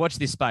 Yeah, watch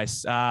this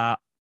space. The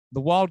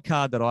wild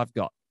card that I've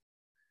got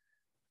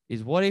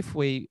is what if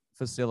we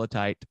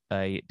facilitate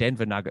a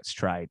Denver Nuggets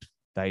trade?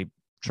 They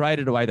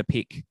traded away the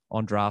pick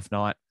on draft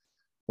night.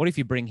 What if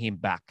you bring him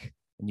back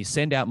and you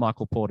send out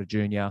Michael Porter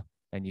Jr.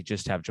 and you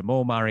just have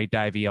Jamal Murray,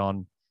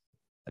 Donovan,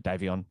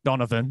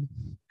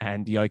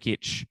 and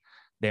Jokic?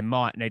 There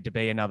might need to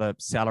be another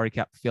salary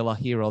cap filler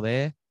here or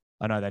there.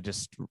 I know they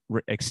just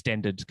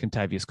extended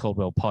Kentavious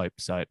Caldwell-Pope,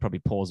 so it probably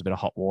pours a bit of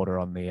hot water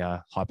on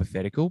the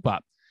hypothetical.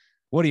 But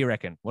what do you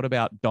reckon? What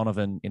about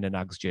Donovan in a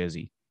Nugs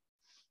jersey?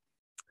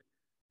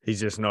 He's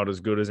just not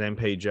as good as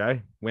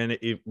MPJ when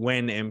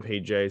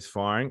MPJ is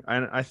firing.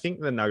 And I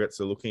think the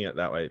Nuggets are looking at it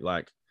that way.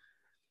 Like,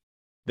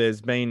 there's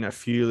been a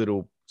few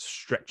little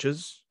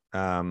stretches.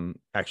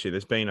 Actually,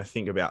 there's been, I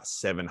think, about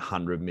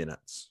 700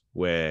 minutes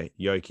where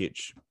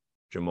Jokic,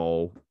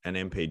 Jamal, and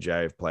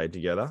MPJ have played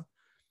together.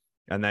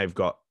 And they've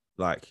got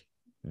like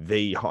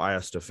the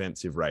highest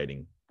offensive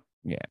rating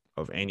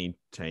of any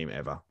team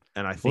ever.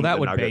 And I think that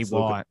would be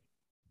why.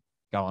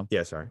 Go on.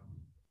 Yeah, sorry.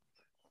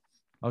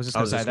 I was just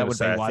going to say that would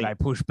be why they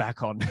push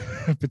back on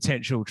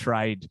potential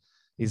trade.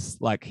 Is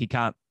like he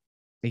can't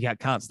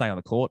stay on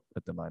the court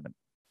at the moment.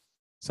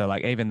 So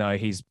like even though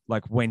he's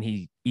like when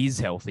he is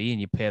healthy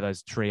and you pair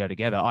those trio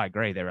together, I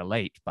agree they're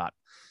elite. But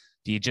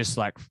do you just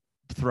like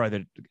throw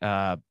the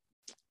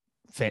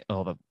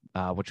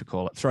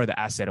throw the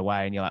asset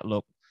away and you're like,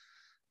 look,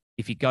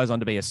 if he goes on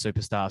to be a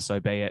superstar,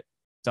 so be it.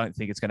 Don't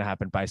think it's going to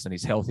happen based on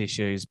his health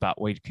issues, but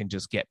we can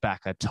just get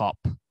back a top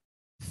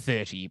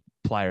 30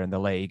 player in the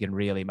league and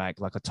really make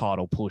like a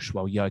title push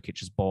while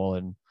Jokic is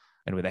balling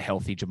and with a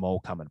healthy Jamal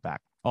coming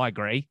back. I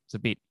agree. It's a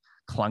bit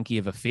clunky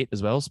of a fit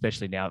as well,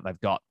 especially now that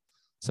they've got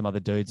some other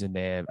dudes in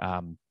their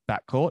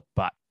backcourt,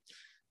 but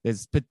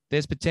there's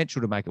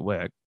potential to make it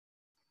work.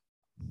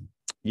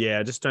 Yeah,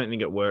 I just don't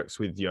think it works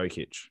with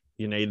Jokic.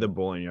 You need the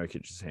ball in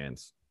Jokic's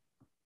hands,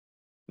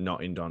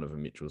 not in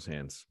Donovan Mitchell's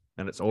hands.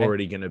 And it's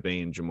already going to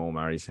be in Jamal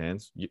Murray's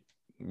hands.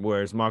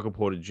 Whereas Michael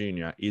Porter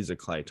Jr. is a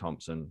Klay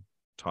Thompson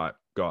type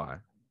guy.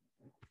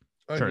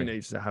 He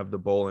needs to have the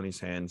ball in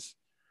his hands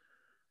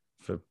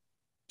for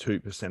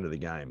 2% of the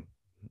game.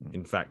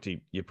 In fact,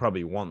 you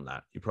probably want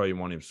that. You probably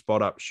want him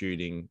spot up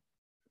shooting,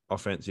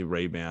 offensive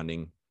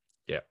rebounding.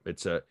 Yeah,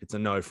 it's a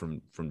no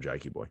from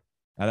Jakey boy.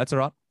 That's all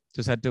right.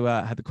 Just had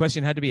the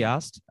question had to be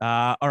asked.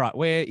 All right,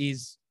 where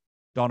is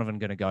Donovan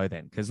going to go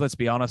then? Because let's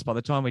be honest, by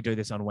the time we do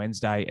this on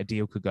Wednesday, a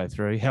deal could go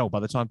through. Hell, by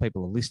the time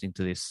people are listening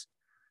to this,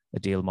 a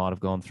deal might have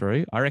gone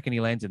through. I reckon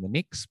he lands in the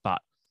Knicks,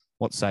 but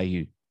what say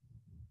you?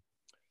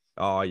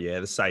 Oh, yeah,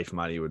 the safe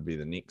money would be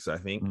the Knicks, I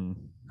think.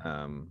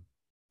 I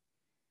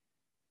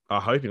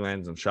hope he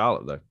lands in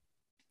Charlotte, though.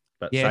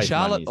 But yeah,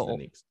 Charlotte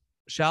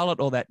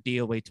or that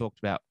deal we talked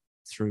about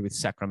through with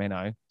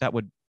Sacramento, that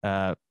would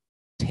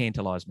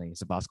tantalize me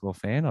as a basketball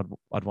fan.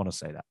 I'd want to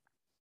see that.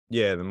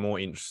 Yeah, the more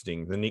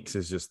interesting. The Knicks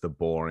is just the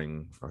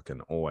boring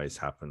fucking always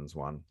happens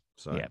one.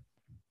 So yeah.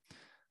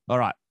 All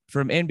right.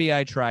 From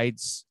NBA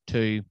trades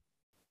to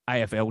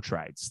AFL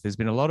trades, there's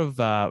been a lot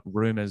of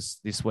rumors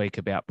this week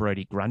about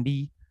Brody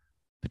Grundy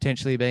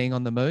potentially being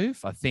on the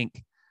move. I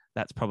think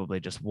that's probably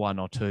just one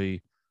or two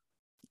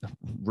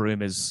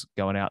rumors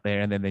going out there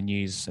and then the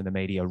news and the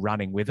media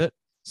running with it.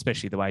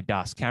 especially the way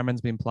Das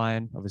Cameron's been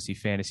playing. Obviously,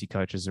 fantasy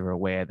coaches are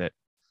aware that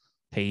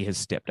he has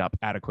stepped up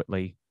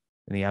adequately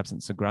in the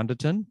absence of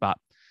Grundleton, but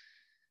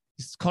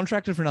he's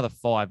contracted for another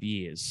 5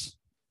 years.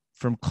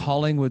 From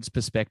Collingwood's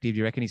perspective, do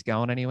you reckon he's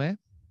going anywhere?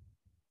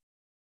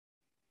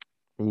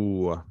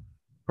 Ooh.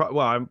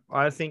 Well,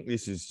 I think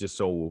this is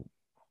just all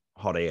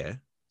hot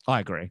air. I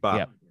agree.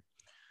 But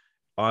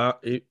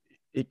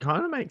it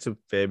kind of makes a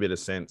fair bit of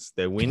sense.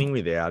 They're winning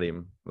without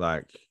him.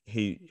 Like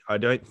I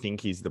don't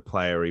think he's the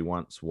player he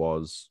once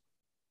was.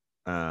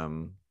 I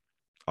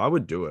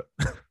would do it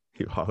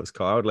if I was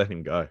Kyle. I would let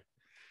him go.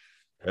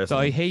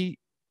 Personally. So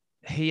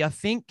he, I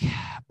think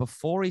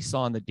before he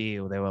signed the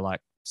deal, there were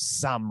like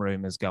some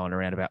rumors going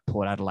around about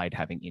Port Adelaide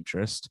having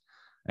interest.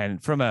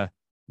 And from a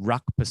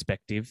ruck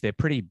perspective, they're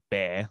pretty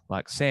bare.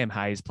 Like Sam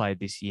Hayes played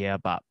this year,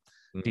 but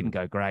didn't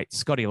go great.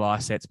 Scotty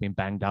Lycett's been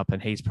banged up,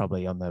 and he's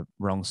probably on the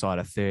wrong side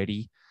of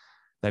 30.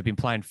 They've been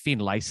playing Finn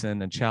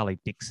Layson and Charlie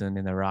Dixon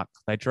in the ruck.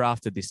 They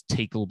drafted this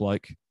Teakle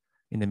bloke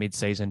in the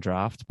mid-season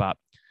draft. But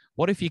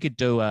what if you could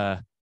do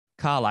a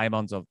Carl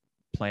Amon's of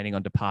planning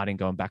on departing,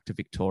 going back to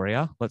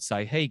Victoria? Let's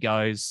say he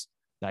goes,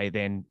 they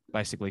then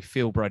basically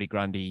fill Brodie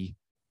Grundy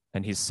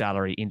and his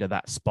salary into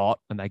that spot,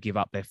 and they give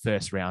up their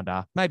first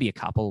rounder, maybe a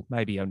couple,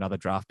 maybe another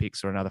draft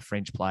picks or another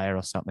fringe player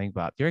or something.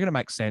 But do you reckon it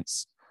makes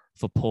sense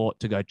for Port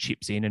to go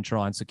chips in and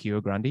try and secure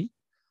Grundy?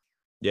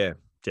 Yeah,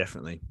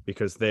 definitely,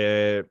 because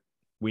their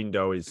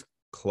window is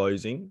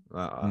closing.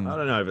 I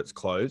don't know if it's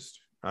closed.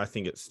 I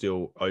think it's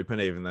still open,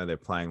 even though they're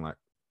playing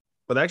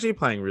but they're actually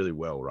playing really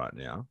well right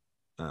now.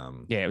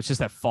 It was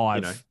just that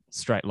 5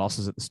 straight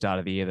losses at the start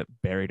of the year that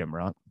buried them,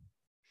 right?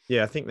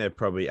 Yeah, I think they're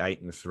probably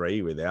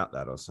 8-3 without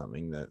that or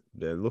something. That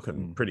they're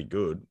looking pretty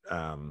good.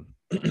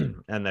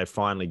 And they're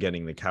finally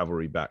getting the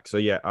cavalry back. So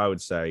yeah, I would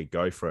say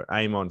go for it.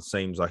 Amon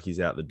seems like he's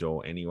out the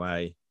door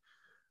anyway.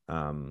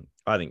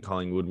 I think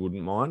Collingwood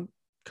wouldn't mind.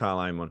 Carl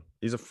Amon,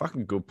 he's a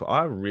fucking good player.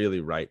 I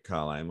really rate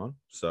Carl Amon.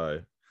 So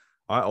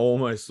I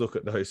almost look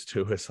at those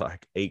two as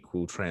like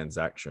equal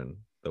transaction,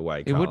 the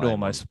way it would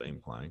almost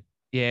been playing.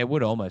 Yeah, it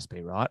would almost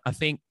be, right? I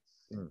think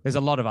there's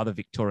a lot of other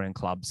Victorian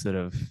clubs that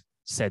have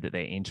said that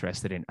they're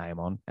interested in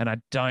Amon, and I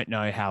don't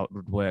know how it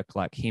would work,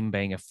 like him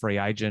being a free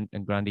agent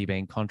and Grundy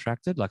being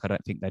contracted. Like, I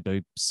don't think they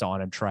do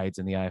sign and trades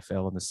in the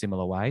AFL in a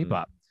similar way,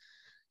 but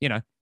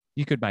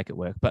you could make it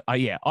work. But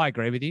I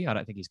agree with you. I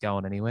don't think he's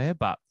going anywhere,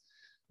 but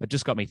it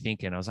just got me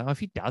thinking. I was like, if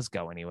he does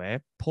go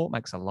anywhere, Port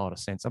makes a lot of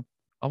sense.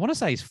 I want to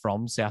say he's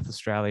from South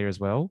Australia as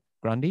well,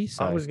 Grundy.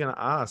 So I was going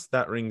to ask.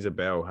 That rings a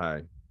bell.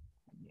 Hey,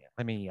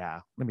 yeah.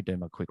 Let me do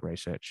my quick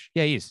research.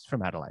 Yeah, he is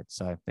from Adelaide.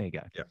 So there you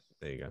go. Yeah,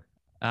 there you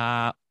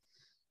go.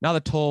 Another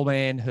tall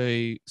man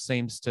who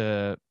seems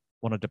to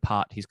want to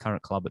depart his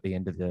current club at the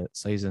end of the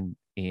season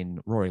in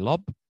Rory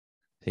Lobb.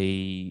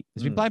 He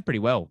has been playing pretty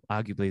well,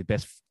 arguably the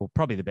best, or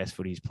probably the best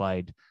footy he's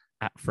played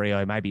at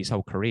Freo, maybe his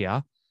whole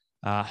career.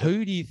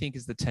 Who do you think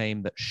is the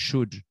team that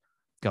should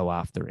go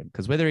after him?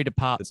 Because whether he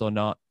departs or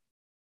not,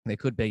 there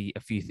could be a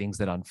few things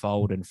that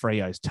unfold, and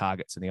Freo's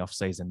targets in the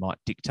off-season might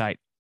dictate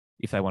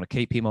if they want to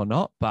keep him or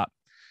not. But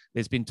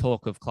there's been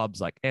talk of clubs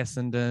like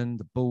Essendon,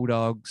 the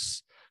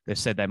Bulldogs. They've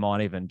said they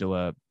might even do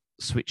a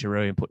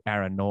switcheroo and put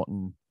Aaron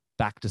Norton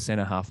back to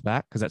centre half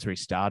back, because that's where he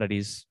started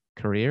his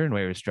career and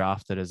where he was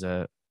drafted as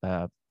a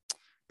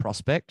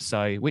prospect.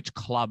 So which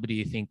club do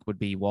you think would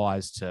be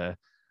wise to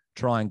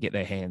try and get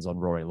their hands on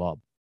Rory Lobb?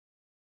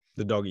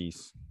 The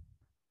Doggies.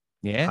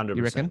 Yeah, 100%.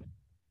 You reckon?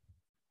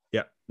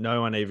 Yeah,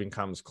 no one even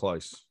comes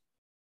close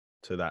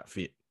to that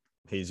fit.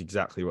 He's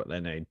exactly what they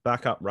need.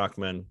 Backup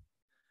ruckman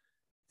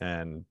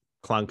and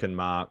clunk and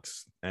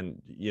marks.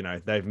 And,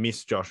 they've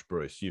missed Josh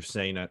Bruce. You've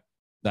seen it.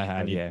 They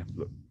have, yeah.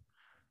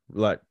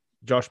 Like,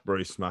 Josh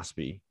Bruce must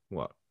be,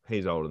 what?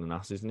 He's older than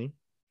us, isn't he?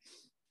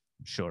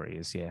 Sure he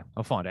is, yeah.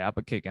 I'll find out,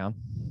 but keep going.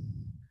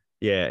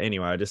 Yeah,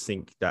 anyway, I just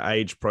think the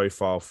age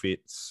profile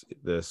fits,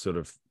 the sort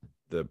of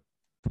the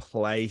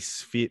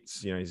place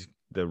fits,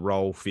 the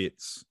role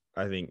fits.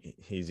 I think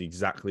he's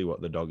exactly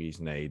what the Doggies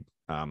need,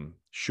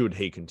 should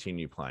he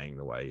continue playing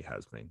the way he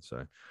has been.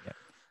 So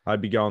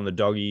I'd be going the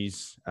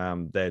Doggies.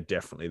 They're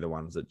definitely the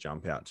ones that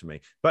jump out to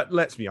me. But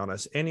let's be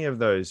honest, any of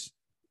those,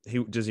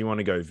 does he want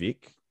to go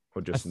Vic?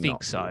 Or just I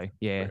think so,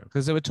 yeah.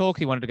 Because there were talk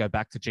he wanted to go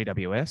back to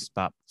GWS,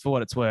 but for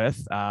what it's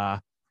worth,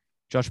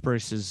 Josh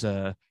Bruce is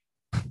a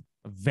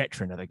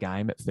veteran of the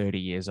game at 30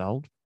 years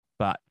old,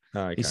 but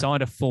he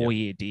signed a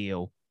 4-year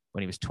deal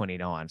when he was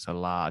 29. So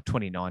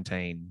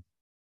 2019,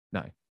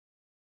 no,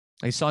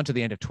 he signed to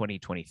the end of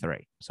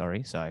 2023.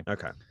 Sorry, so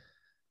okay,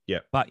 yeah.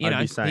 But he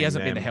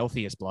hasn't been the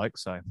healthiest bloke,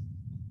 so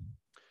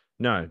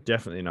no,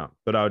 definitely not.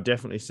 But I would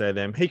definitely say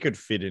them. He could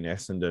fit in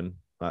Essendon.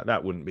 Like,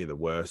 that wouldn't be the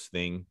worst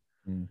thing.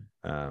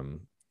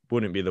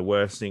 Wouldn't be the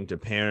worst thing to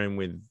pair him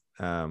with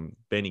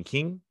Benny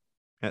King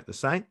at the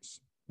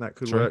Saints. That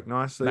could work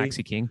nicely.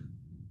 Maxi King.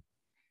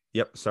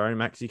 Yep, sorry,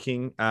 Maxi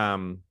King.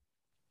 And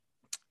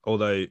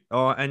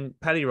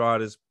Paddy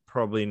Ryder's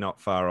probably not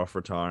far off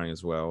retiring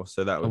as well.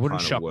 So that would it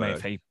wouldn't shock work. me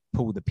if he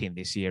pulled the pin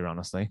this year,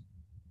 honestly.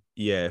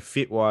 Yeah,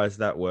 fit-wise,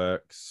 that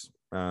works.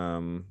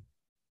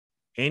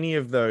 Any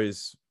of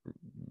those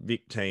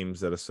Vic teams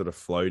that are sort of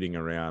floating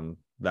around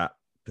that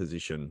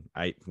position,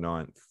 8th,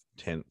 9th,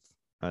 10th,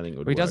 I think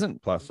would He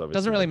work. Plus, obviously,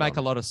 doesn't really make a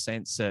Dons. lot of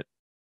sense at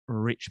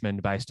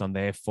Richmond based on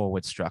their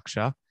forward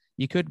structure.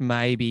 You could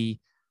maybe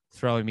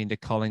throw him into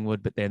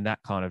Collingwood, but then that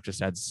kind of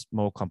just adds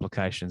more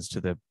complications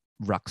to the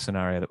ruck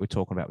scenario that we're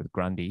talking about with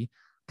Grundy.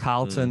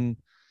 Carlton,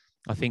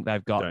 I think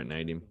they've got Don't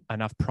need him.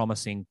 enough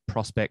promising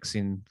prospects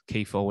in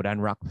key forward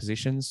and ruck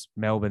positions.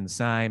 Melbourne,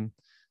 same.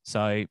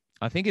 So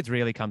I think it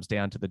really comes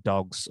down to the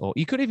Dogs, or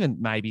you could even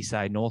maybe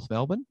say North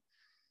Melbourne.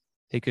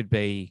 He could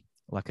be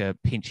like a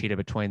pinch hitter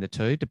between the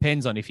two.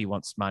 Depends on if he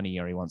wants money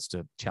or he wants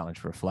to challenge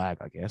for a flag,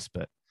 I guess.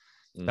 But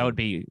that would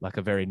be like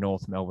a very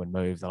North Melbourne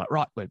move. They're like,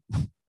 right,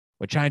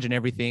 we're changing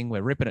everything.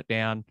 We're ripping it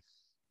down.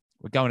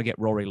 We're going to get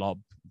Rory Lobb,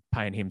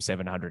 paying him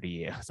 $700 a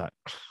year. It's like,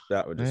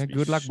 that would just be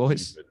good luck,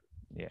 boys.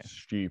 Yeah,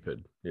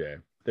 stupid. Yeah,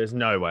 there's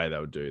no way they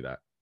would do that.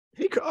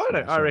 He could.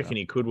 I reckon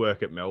he could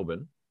work at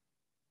Melbourne.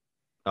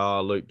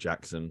 Oh, Luke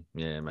Jackson.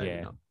 Yeah,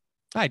 maybe not.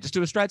 Hey, just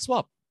do a straight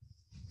swap.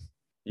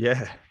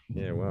 Yeah.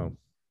 Well,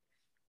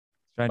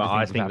 but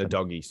I think the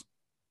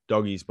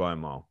doggies by a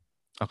mile.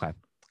 Okay.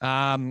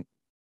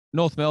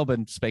 North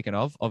Melbourne, speaking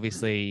of,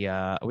 obviously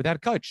without a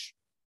coach.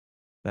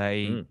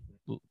 They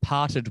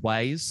parted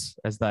ways,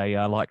 as they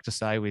like to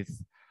say, with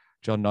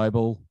John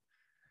Noble,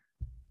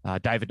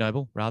 David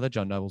Noble, rather.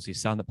 John Noble's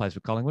his son that plays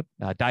for Collingwood.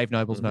 Dave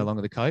Noble's no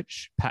longer the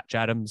coach. Patch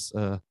Adams,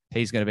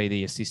 he's going to be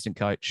the assistant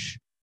coach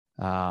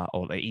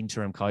or the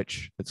interim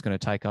coach that's going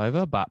to take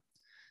over. But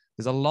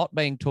there's a lot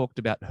being talked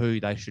about who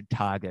they should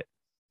target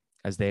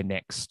as their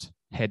next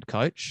head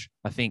coach.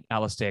 I think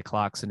Alistair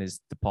Clarkson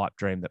is the pipe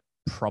dream that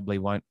probably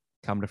won't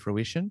come to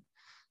fruition.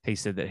 He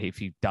said that if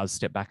he does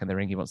step back in the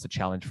ring, he wants to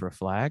challenge for a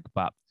flag.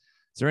 But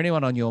is there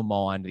anyone on your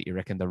mind that you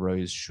reckon the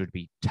Roos should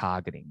be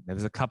targeting?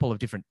 There's a couple of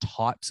different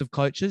types of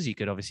coaches. You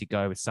could obviously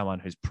go with someone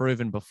who's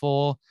proven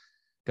before,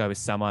 go with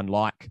someone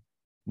like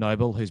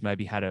Noble, who's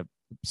maybe had a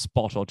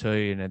spot or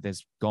two and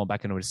there's gone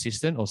back into an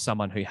assistant, or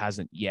someone who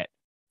hasn't yet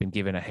been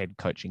given a head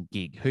coaching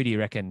gig. Who do you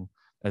reckon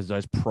as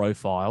those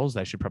profiles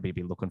they should probably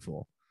be looking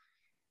for?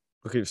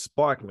 Look, if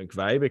Spike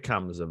McVeigh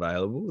becomes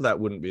available, that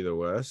wouldn't be the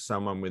worst.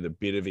 Someone with a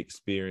bit of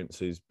experience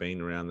who's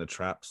been around the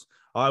traps.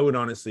 I would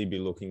honestly be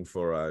looking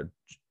for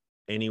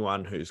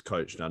anyone who's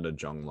coached under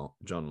John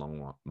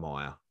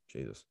Longmire.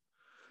 Jesus.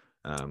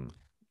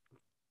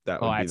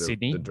 That would be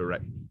Sydney. The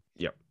direct.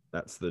 Yep,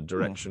 that's the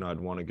direction I'd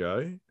want to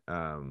go.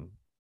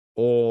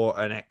 Or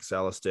an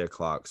ex-Alistair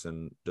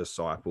Clarkson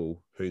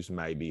disciple who's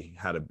maybe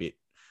had a bit.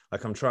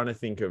 Like, I'm trying to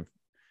think of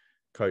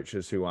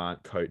coaches who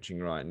aren't coaching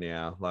right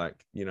now,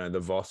 like, the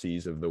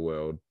Vossies of the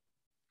world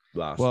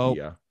last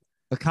year.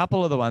 A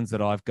couple of the ones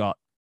that I've got,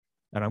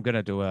 and I'm going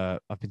to do I've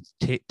been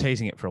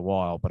teasing it for a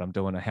while, but I'm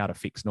doing a how to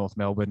fix North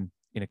Melbourne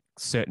in a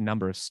certain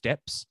number of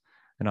steps.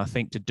 And I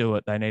think to do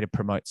it, they need to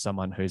promote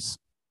someone it's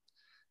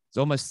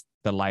almost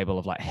the label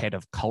of like head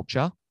of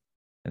culture.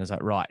 And it's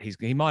like, right,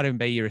 he might even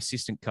be your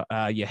assistant,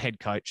 your head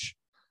coach,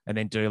 and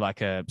then do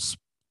like a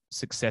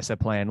successor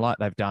plan like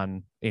they've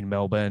done in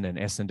Melbourne and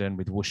Essendon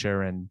with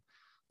Woosher and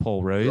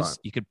Paul Roos. Right.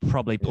 You could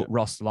probably put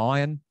Ross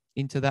Lyon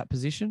into that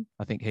position.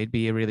 I think he'd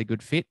be a really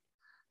good fit.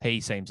 He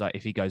seems like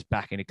if he goes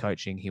back into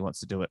coaching, he wants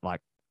to do it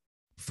like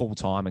full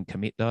time and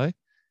commit though.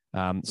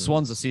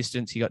 Swans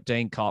assistants, you got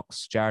Dean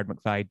Cox, Jared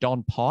McVeigh,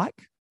 Don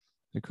Pike,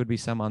 who could be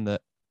someone that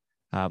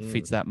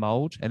fits that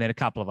mold, and then a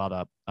couple of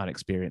other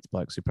unexperienced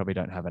blokes who probably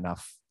don't have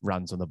enough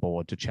runs on the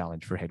board to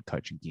challenge for a head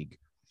coaching gig.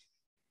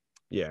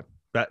 Yeah,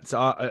 but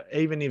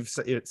even if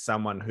it's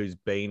someone who's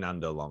been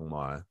under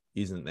Longmire,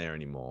 isn't there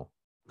anymore,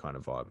 kind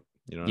of vibe.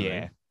 You know what I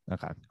mean?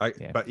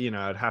 Okay. But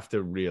I'd have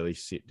to really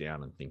sit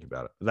down and think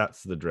about it.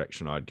 That's the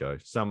direction I'd go.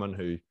 Someone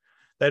who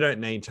they don't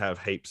need to have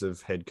heaps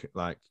of head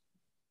coaching.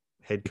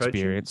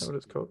 Experience. Is that what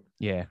it's called?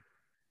 Yeah.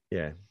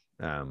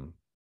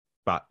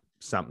 But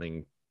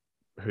someone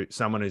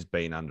who's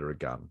been under a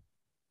gun.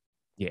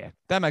 Yeah,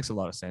 that makes a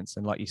lot of sense.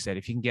 And like you said,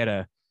 if you can get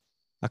a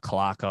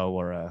Clarko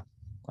or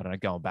I don't know,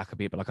 going back a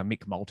bit, but like a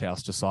Mick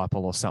Malthouse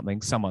disciple or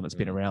something, someone that's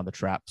been around the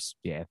traps,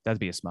 yeah, that'd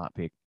be a smart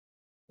pick.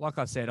 Like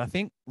I said, I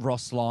think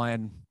Ross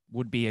Lyon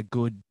would be a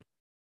good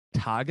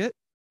target.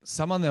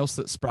 Someone else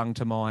that sprung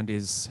to mind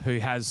is who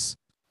has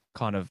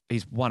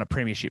he's won a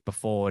premiership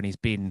before and he's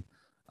been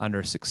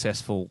under a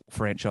successful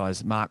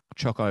franchise, Mark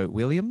Choco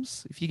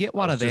Williams. If you get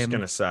one of them. I was just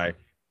going to say.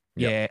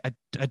 Yeah,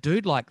 a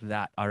dude like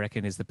that, I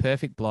reckon, is the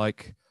perfect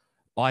bloke.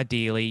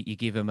 Ideally, you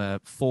give him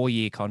a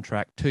 4-year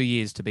contract, 2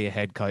 years to be a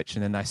head coach,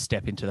 and then they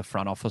step into the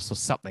front office or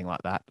something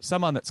like that.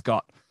 Someone that's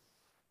got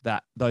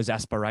those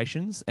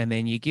aspirations, and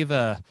then you give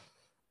a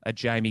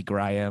Jamie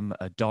Graham,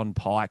 a Don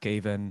Pike,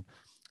 even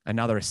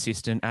another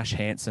assistant. Ash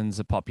Hanson's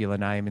a popular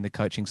name in the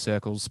coaching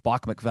circles.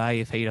 Spike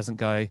McVeigh, if he doesn't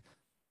go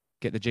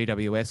get the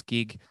GWS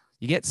gig.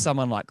 You get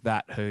someone like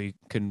that who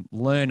can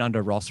learn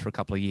under Ross for a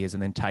couple of years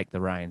and then take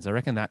the reins. I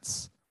reckon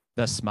that's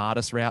the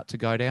smartest route to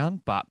go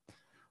down. But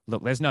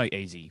look, there's no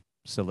easy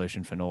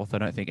solution for North. I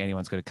don't think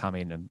anyone's going to come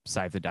in and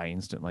save the day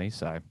instantly.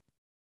 So,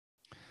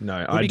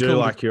 no, I do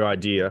like your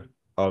idea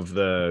of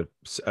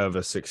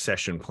a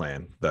succession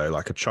plan though,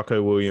 like a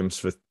Choco Williams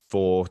for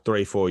for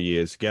 3-4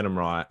 years, get them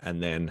right,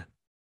 and then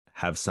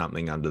have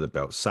something under the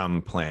belt,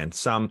 some plan,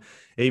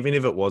 even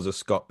if it was a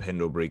Scott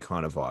Pendlebury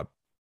kind of vibe.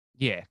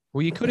 Yeah.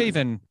 Well, you could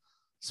even,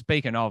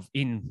 speaking of,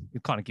 you're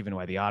kind of giving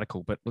away the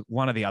article, but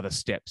one of the other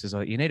steps is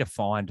you need to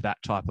find that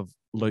type of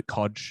Luke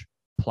Hodge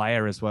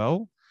player as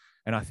well.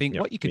 And I think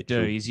what you could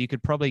do is you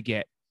could probably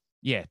get,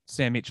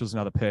 Sam Mitchell's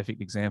another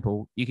perfect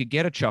example. You could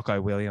get a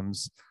Choco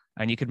Williams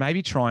and you could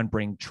maybe try and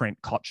bring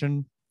Trent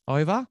Cotchin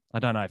over. I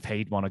don't know if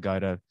he'd want to go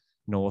to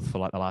North for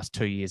like the last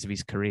 2 years of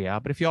his career,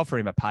 but if you offer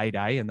him a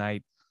payday and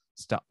they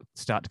start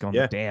to go on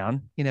the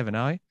down, you never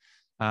know.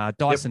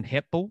 Dyson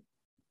Hepball,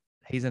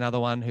 he's another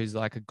one who's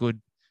like a good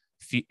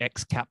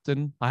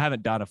ex-captain. I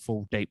haven't done a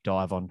full deep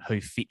dive on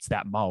who fits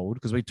that mold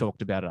because we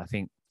talked about it, I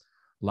think,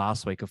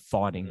 last week of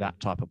finding that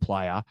type of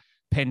player.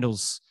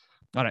 Pendle's,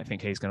 I don't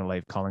think he's going to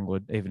leave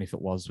Collingwood, even if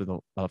it was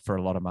for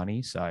a lot of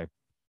money. So,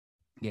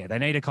 yeah, they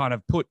need to kind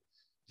of put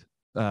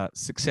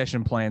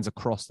succession plans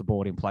across the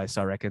board in place,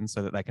 I reckon,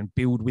 so that they can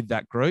build with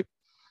that group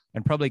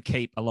and probably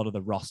keep a lot of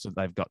the roster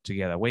they've got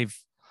together. We've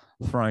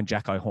thrown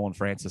Jacko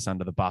Horne-Francis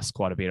under the bus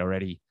quite a bit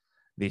already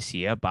this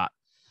year, but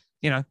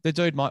the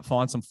dude might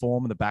find some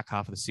form in the back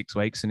half of the 6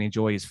 weeks and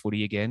enjoy his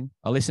footy again.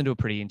 I listened to a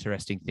pretty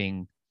interesting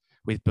thing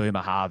with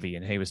Boomer Harvey,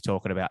 and he was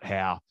talking about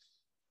how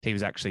he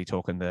was actually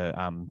talking the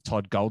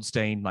Todd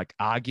Goldstein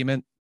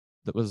argument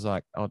that was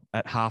at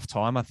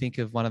halftime, I think,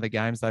 of one of the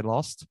games they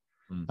lost.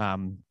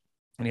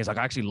 And he's like,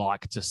 I actually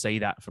like to see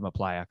that from a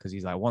player because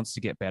he's wants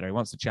to get better. He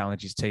wants to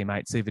challenge his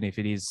teammates, even if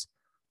it is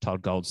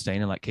Todd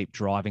Goldstein, and keep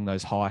driving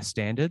those high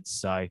standards.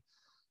 So,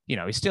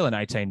 he's still an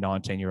 18,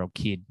 19-year-old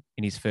kid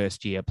in his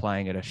first year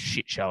playing at a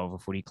shit show of a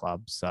footy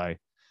club. So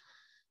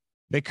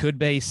there could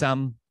be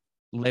some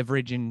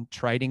leverage in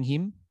trading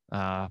him.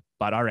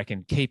 But I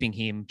reckon keeping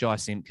him, Jai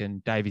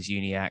Simpkin, Davies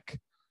Uniacke,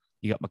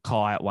 you got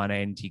Mackay at one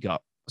end, you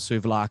got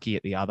Suvlaki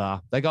at the other.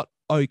 They got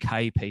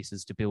okay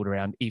pieces to build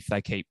around if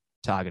they keep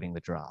targeting the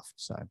draft.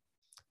 So,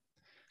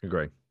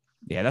 agree.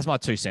 Yeah, that's my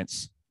 2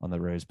 cents on the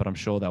Roos, but I'm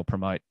sure they'll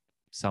promote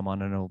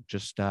someone and it'll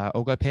just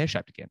all go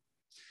pear-shaped again.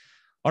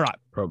 All right.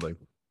 Probably.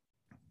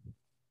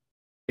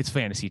 It's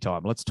fantasy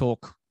time. Let's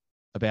talk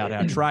about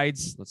our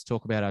trades. Let's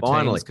talk about our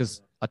Finally. teams,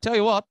 because I tell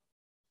you what,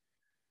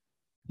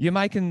 you're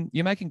making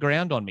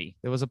ground on me.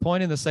 There was a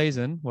point in the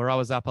season where I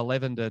was up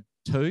 11-2,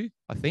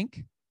 I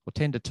think, or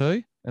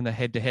 10-2 in the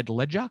head-to-head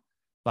ledger,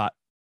 but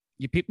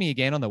you picked me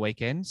again on the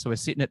weekend, so we're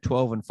sitting at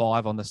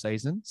 12-5 on the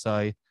season.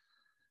 So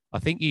I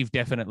think you've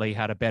definitely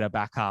had a better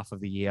back half of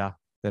the year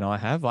than I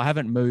have. I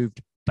haven't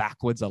moved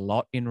backwards a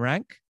lot in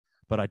rank,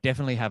 but I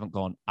definitely haven't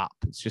gone up.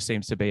 It just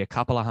seems to be a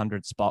couple of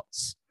hundred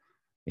spots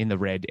in the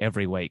red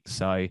every week.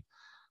 So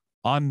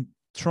I'm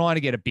trying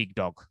to get a big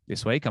dog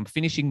this week. I'm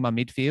finishing my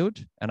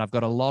midfield and I've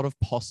got a lot of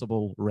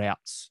possible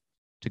routes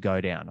to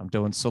go down. I'm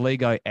doing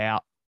Soligo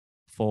out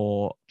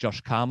for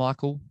Josh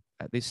Carmichael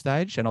at this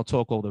stage, and I'll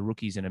talk all the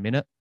rookies in a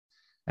minute.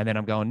 And then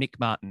I'm going Nick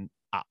Martin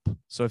up.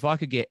 So if I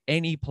could get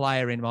any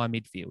player in my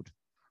midfield,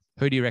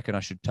 who do you reckon I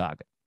should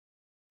target?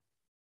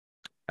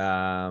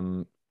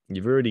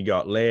 You've already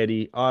got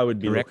Lairdy. I would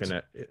be Correct. looking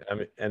at,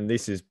 and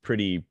this is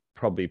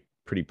probably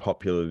pretty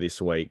popular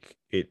this week.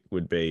 It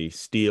would be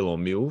Steele or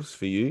Mills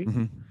for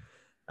you.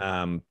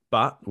 Mm-hmm.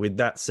 But with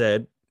that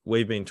said,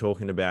 we've been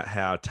talking about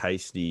how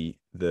tasty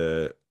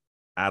the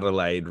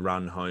Adelaide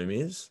run home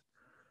is.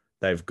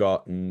 They've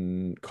got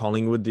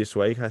Collingwood this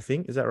week, I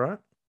think. Is that right?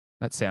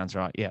 That sounds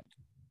right. Yeah.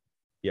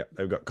 Yeah,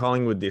 they've got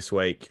Collingwood this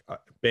week.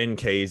 Ben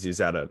Keys is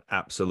at an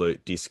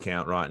absolute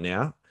discount right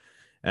now.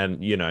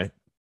 And,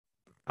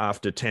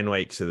 after 10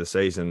 weeks of the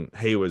season,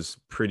 he was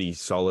pretty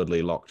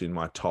solidly locked in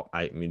my top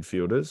 8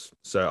 midfielders.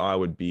 So I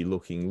would be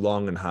looking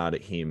long and hard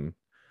at him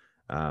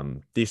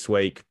this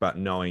week, but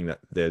knowing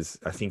that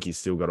I think he's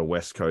still got a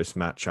West Coast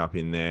matchup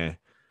in there.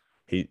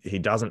 He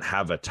doesn't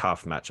have a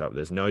tough matchup.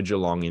 There's no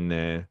Geelong in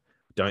there.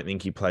 Don't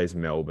think he plays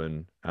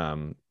Melbourne.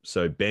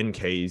 So Ben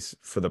Keys,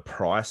 for the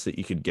price that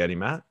you could get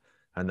him at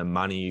and the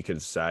money you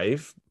could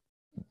save,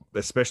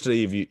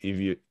 especially if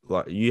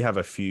you have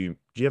a few.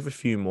 Do you have a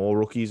few more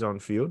rookies on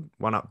field?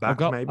 One up back,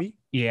 maybe?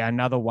 Yeah,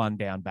 another one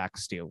down back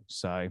still.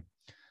 So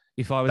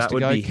if I was to go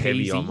that would be Keezy,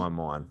 heavy on my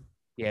mind.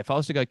 Yeah, if I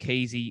was to go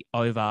Keezy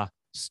over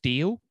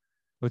Steele,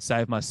 it would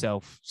save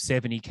myself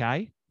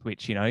 70K,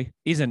 which,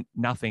 isn't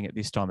nothing at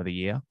this time of the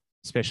year,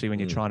 especially when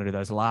you're trying to do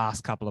those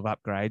last couple of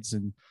upgrades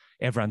and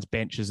everyone's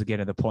benches are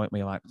getting to the point where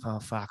you're like, oh,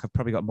 fuck, I've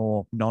probably got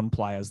more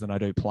non-players than I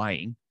do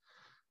playing.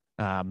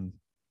 I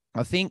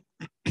think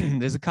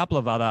there's a couple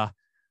of other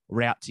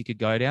routes you could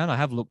go down. I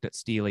have looked at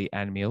Steely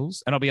and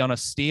Mills, and I'll be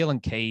honest, Steele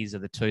and Keys are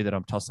the two that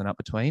I'm tossing up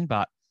between,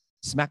 but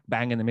smack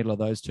bang in the middle of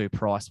those two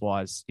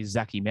price-wise is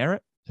Zachy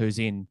Merritt, who's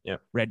in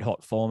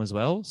red-hot form as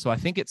well. So I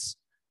think it's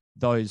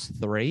those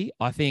three.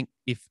 I think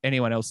if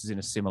anyone else is in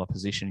a similar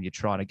position, you're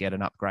trying to get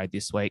an upgrade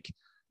this week,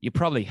 you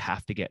probably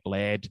have to get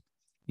Laird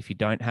if you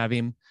don't have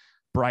him.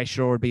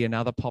 Brayshaw would be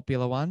another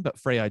popular one, but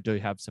Freo do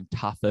have some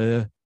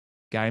tougher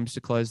games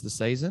to close the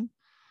season.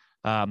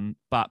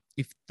 But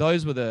if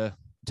those were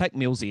take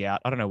Millsy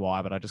out, I don't know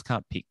why, but I just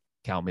can't pick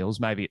Cal Mills.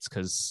 Maybe it's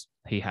because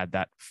he had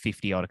that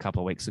 50 odd a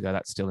couple of weeks ago.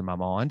 That's still in my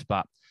mind.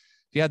 But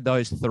if you had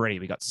those three,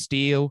 we got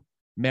Steele,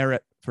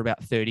 Merritt for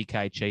about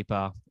 30K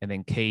cheaper, and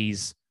then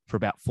Keys for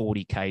about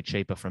 40K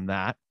cheaper from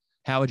that.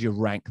 How would you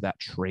rank that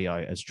trio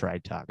as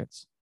trade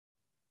targets?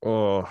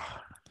 Oh,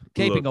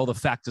 Keeping all the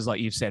factors like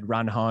you've said,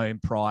 run home,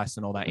 price,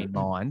 and all that in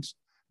mind,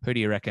 who do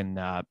you reckon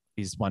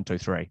is 1, 2,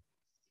 3?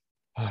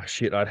 Oh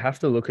shit! I'd have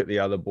to look at the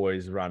other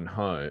boys'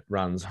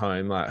 runs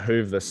home. Like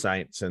who've the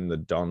Saints and the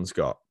Dons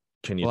got?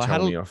 Can you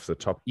tell me off the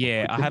top?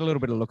 Yeah, I had a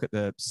little bit of a look at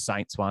the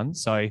Saints one.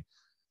 So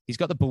he's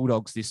got the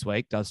Bulldogs this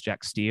week, does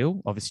Jack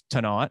Steele, obviously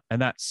tonight.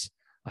 And I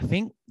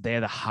think they're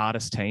the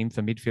hardest team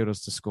for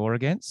midfielders to score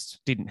against.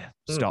 Didn't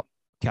stop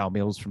Cal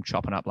Mills from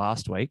chopping up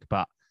last week,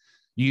 but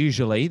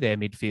usually their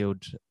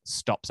midfield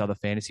stops other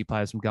fantasy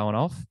players from going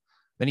off.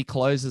 Then he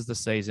closes the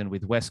season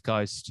with West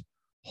Coast,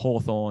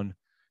 Hawthorn,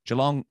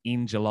 Geelong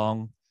in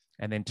Geelong,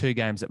 and then 2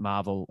 games at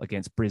Marvel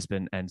against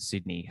Brisbane and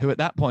Sydney, who at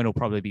that point will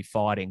probably be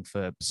fighting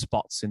for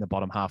spots in the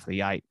bottom half of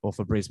the 8, or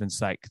for Brisbane's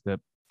sake, the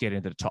get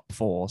into the top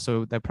 4.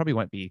 So they probably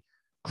won't be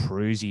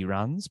cruisy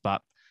runs,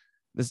 but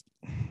it's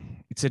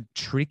a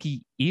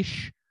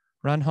tricky-ish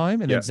run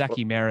home. And then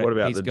Zachy Merritt. What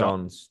about the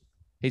Dons?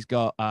 He's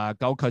got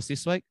Gold Coast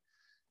this week.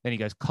 Then he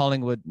goes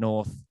Collingwood,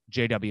 North,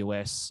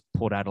 GWS,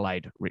 Port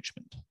Adelaide,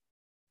 Richmond.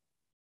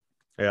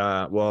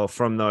 Well,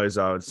 from those,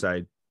 I would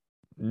say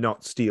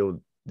not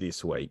Steele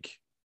this week.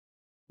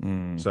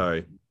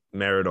 So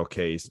Merritt or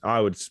Keys.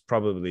 I've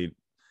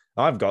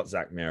got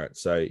Zach Merritt.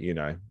 So,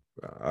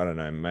 I don't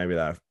know, maybe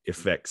that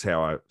affects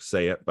how I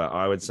see it, but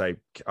I would say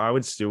I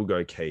would still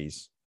go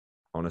Keys,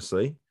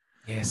 honestly.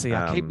 Yeah, see,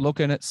 I keep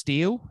looking at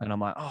Steele and I'm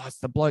like, oh, it's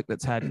the bloke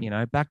that's had,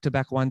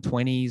 back-to-back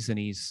 120s, and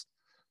he's,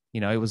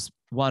 it was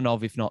one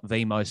of, if not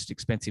the most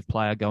expensive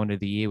player going into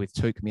the year with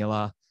Tuke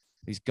Miller.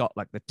 He's got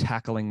like the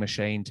tackling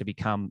machine to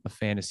become a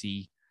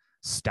fantasy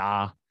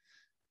star.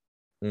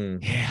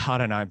 Yeah, I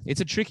don't know. It's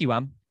a tricky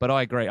one, but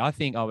I agree. I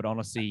think I would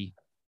honestly,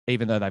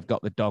 even though they've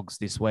got the Dogs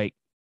this week,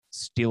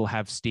 still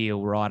have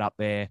Steele right up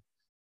there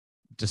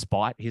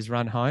despite his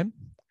run home.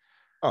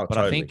 Oh, but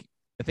totally.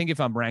 I think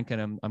if I'm ranking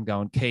them, I'm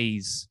going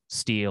Keys,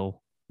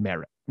 Steele,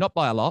 Merritt. Not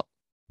by a lot,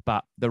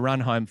 but the run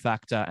home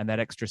factor and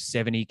that extra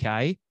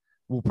 70K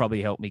will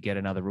probably help me get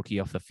another rookie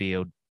off the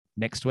field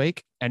next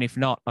week. And if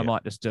not, I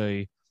might just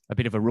do a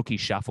bit of a rookie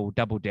shuffle,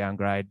 double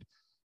downgrade,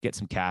 get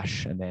some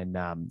cash, and then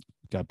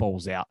go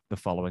balls out the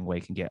following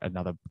week and get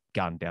another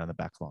gun down the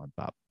back line.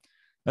 But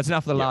that's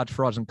enough of the large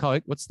fries and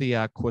Coke. What's the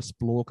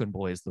Quisblorken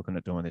boys looking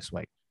at doing this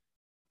week?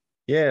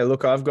 Yeah,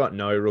 look, I've got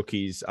no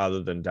rookies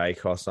other than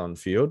Dacos on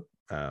field,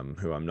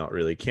 who I'm not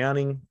really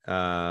counting.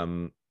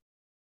 Got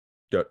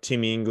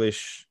Timmy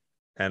English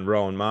and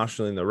Rowan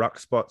Marshall in the ruck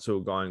spots who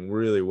are going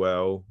really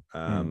well.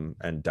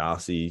 And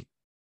Darcy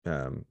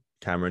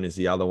Cameron is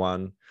the other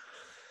one.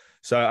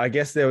 So I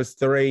guess there was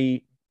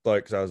 3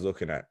 blokes I was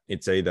looking at.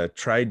 It's either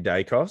trade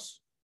Dacos,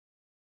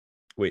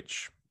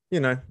 which,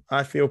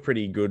 I feel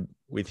pretty good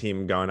with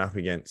him going up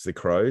against the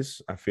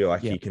Crows. I feel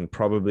like he can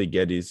probably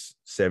get his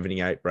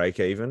 78 break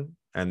even,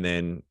 and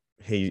then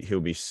he'll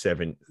be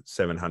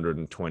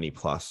 720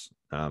 plus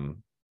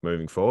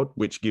moving forward,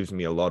 which gives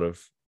me a lot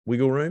of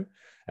wiggle room.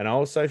 And I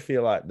also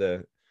feel like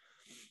the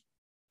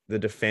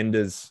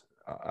defenders,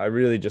 I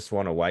really just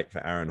want to wait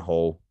for Aaron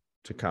Hall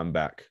to come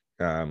back.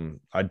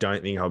 I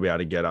don't think I'll be able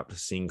to get up to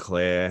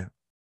Sinclair.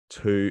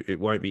 It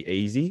won't be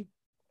easy.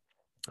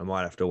 I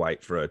might have to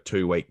wait for a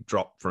 2-week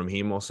drop from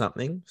him or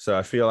something. So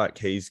I feel like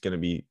he's going to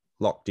be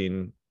locked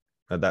in.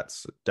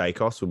 That's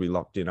Dacos will be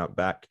locked in up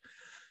back.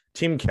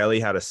 Tim Kelly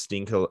had a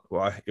stinker.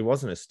 Well, it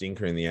wasn't a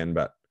stinker in the end,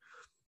 but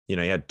he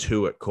had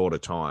 2 at quarter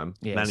time.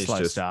 Yeah, managed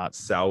to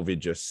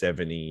salvage a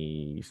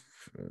 70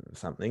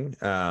 something.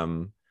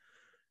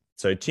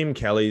 So Tim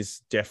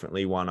Kelly's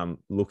definitely one I'm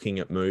looking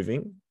at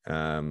moving.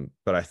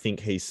 But I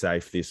think he's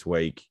safe this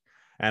week.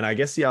 And I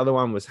guess the other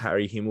one was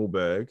Harry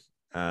Himmelberg.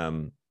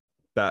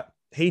 But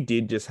he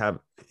did just have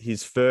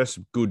his first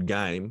good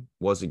game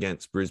was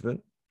against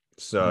Brisbane.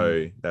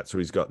 So that's what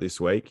he's got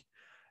this week.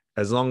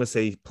 As long as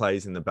he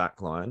plays in the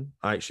back line,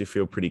 I actually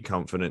feel pretty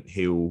confident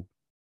he'll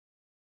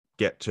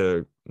get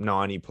to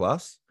 90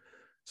 plus.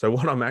 So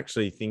what I'm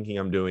actually thinking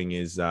I'm doing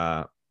is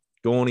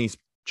Gorney's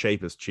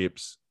cheapest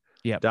chips.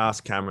 Das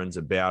Cameron's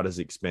about as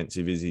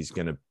expensive as he's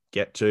going to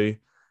get to.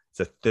 It's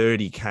a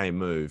 30K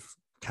move,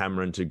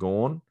 Cameron to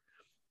Gawn.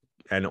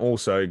 And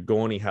also,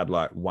 Gorney had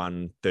like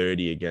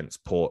 130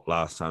 against Port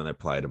last time they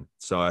played him.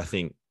 So I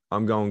think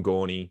I'm going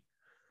Gorney.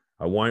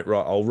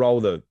 I'll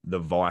roll the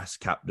vice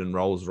captain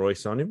Rolls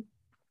Royce on him.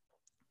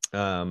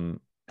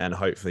 And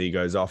hopefully he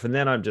goes off. And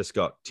then I've just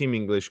got Tim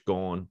English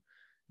gone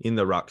in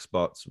the ruck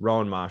spots.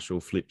 Rowan Marshall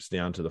flips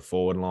down to the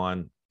forward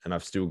line. And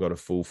I've still got a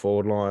full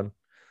forward line.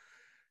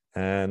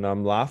 And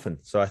I'm laughing.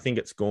 So I think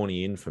it's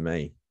Gorney in for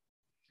me.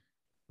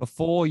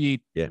 Before you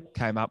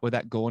came up with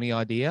that Gorney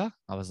idea,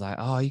 I was like,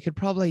 oh, you could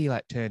probably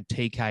turn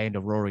TK into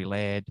Rory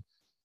Laird.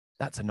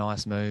 That's a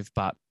nice move.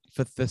 But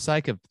for the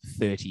sake of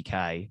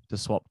 30K to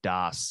swap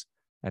Das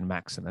and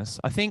Maximus,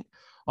 I think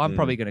I'm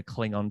probably going to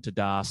cling on to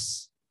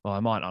Das. Well, I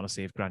might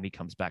honestly, if Grundy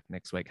comes back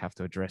next week, have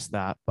to address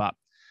that. But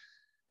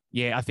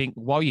Yeah, I think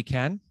while you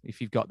can,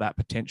 if you've got that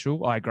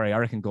potential, I agree. I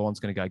reckon Gawn's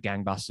going to go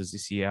gangbusters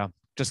this year.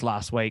 Just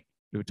last week,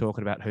 we were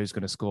talking about who's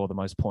going to score the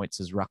most points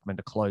as ruckman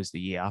to close the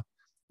year,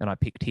 and I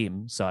picked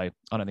him. So I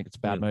don't think it's a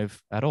bad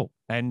move at all.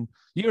 And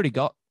you already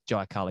got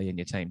Jai Cully in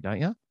your team,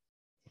 don't you?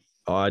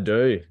 I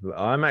do.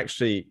 I'm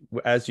actually,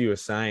 as you were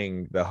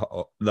saying, the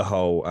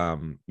whole,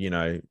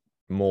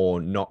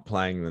 more not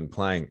playing than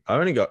playing. I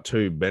only got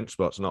 2 bench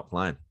spots not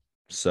playing.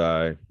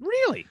 So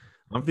really,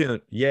 I'm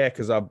feeling,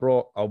 because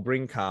I'll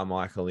bring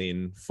Carmichael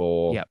in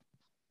for,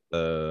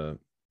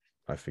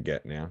 I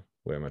forget now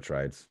where my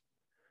trades.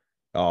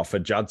 Oh, for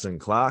Judson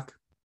Clark,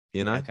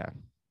 Okay.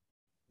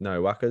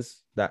 No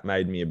wuckers. That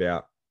made me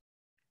about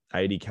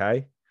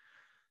 80K.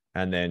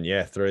 And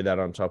then, threw that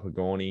on top of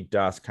Gorney,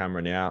 Das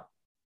Cameron out.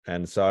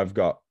 And so I've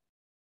got,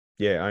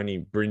 only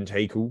Bryn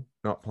Teakle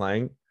not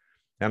playing.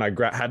 And I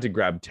had to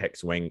grab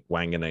Tex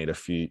Wanganeen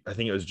I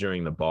think it was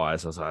during the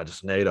buys. I was like, I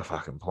just need a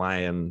fucking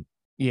playing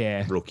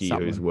rookie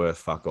who's worth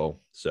fuck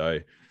all. So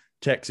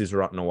Tex is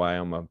rotting away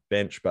on my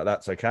bench, but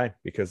that's okay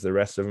because the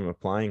rest of them are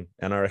playing.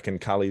 And I reckon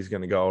Cully's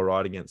going to go all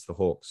right against the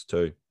Hawks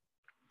too.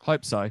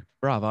 Hope so.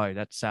 Bravo.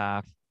 That's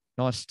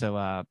nice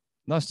to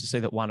see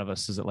that one of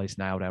us has at least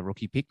nailed our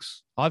rookie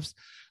picks. I've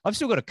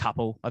still got a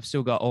couple. I've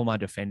still got all my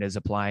defenders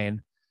are playing.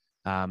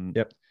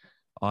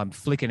 I'm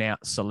flicking out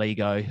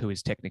Saligo, who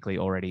is technically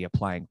already a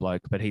playing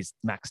bloke, but he's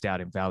maxed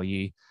out in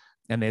value.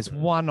 And there's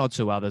 1 or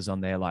 2 others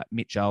on there, like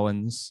Mitch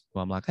Owens,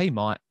 who I'm like, he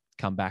might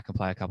come back and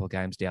play a couple of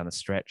games down the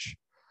stretch.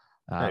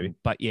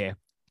 But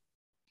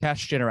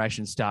cash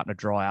generation's starting to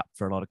dry up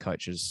for a lot of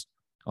coaches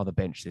on the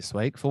bench this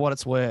week. For what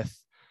it's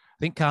worth, I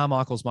think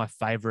Carmichael's my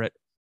favourite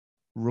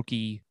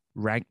rookie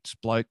ranked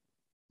bloke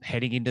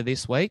heading into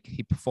this week.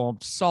 He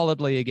performed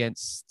solidly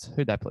against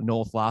who they put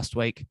North last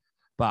week,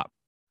 but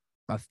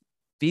I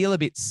feel a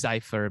bit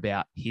safer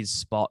about his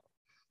spot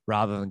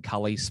rather than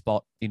Cully's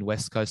spot in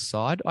West Coast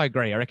side. I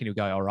agree. I reckon he'll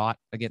go all right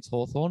against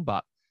Hawthorn,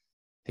 but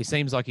he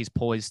seems like he's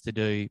poised to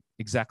do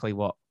exactly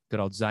what good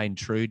old Zane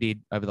True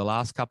did over the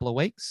last couple of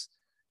weeks.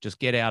 Just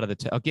get out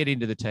of get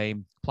into the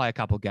team, play a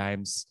couple of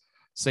games,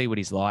 see what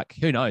he's like.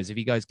 Who knows? If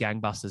he goes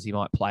gangbusters, he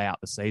might play out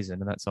the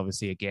season, and that's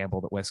obviously a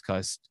gamble that West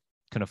Coast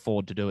can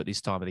afford to do at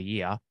this time of the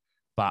year.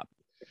 But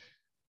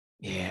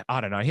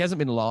I don't know. He hasn't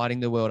been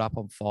lighting the world up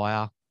on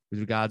fire with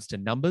regards to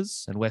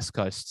numbers, and West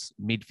Coast's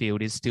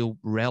midfield is still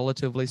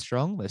relatively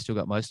strong. They've still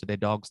got most of their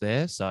dogs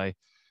there. So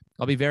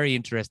I'll be very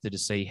interested to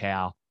see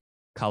how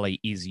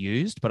Cully is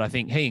used. But I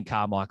think he and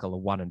Carmichael are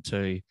 1 and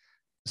 2,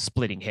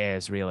 splitting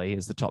hairs really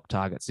as the top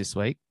targets this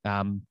week.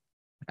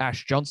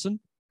 Ash Johnson,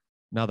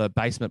 another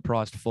basement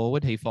priced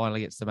forward. He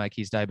finally gets to make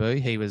his debut.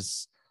 He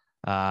was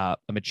a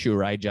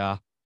mature ager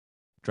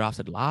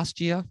drafted last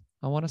year,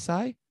 I want to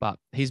say, but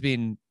he's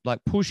been like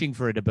pushing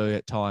for a debut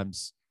at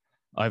times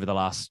over the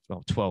last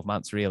 12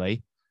 months,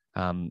 really.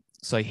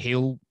 So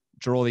he'll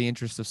draw the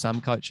interest of some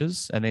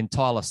coaches. And then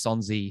Tyler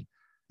Sonzi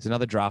is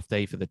another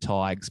draftee for the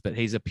Tigers, but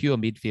he's a pure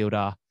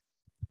midfielder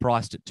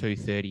priced at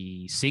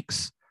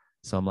 236.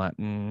 So I'm like,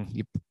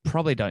 you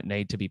probably don't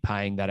need to be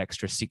paying that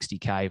extra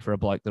 60K for a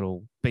bloke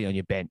that'll be on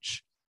your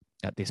bench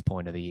at this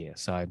point of the year.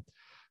 So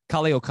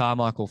Cully or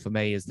Carmichael for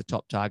me is the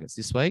top targets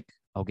this week.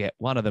 I'll get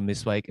one of them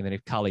this week. And then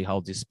if Cully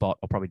holds his spot,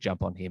 I'll probably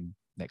jump on him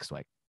next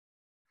week.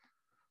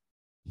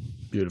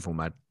 Beautiful,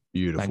 mate.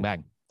 Beautiful. Bang,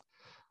 bang.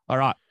 All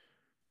right.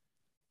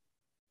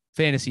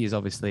 Fantasy is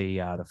obviously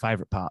the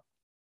favourite part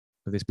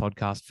of this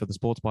podcast for the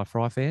Sports by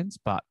Fry fans,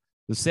 but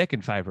the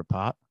second favourite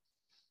part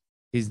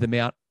is the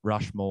Mount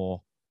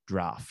Rushmore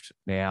draft.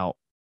 Now,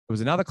 it was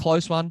another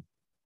close one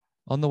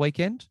on the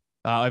weekend,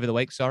 over the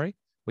week, sorry.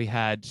 We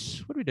had,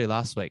 what did we do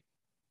last week?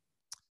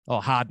 Oh,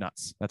 hard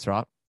nuts. That's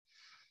right.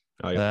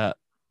 Oh, yeah.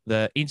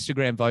 The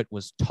Instagram vote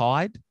was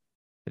tied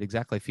at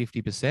exactly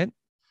 50%.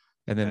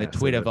 And then the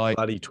Twitter vote.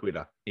 Bloody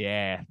Twitter.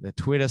 Yeah, the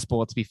Twitter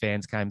Sportsby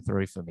fans came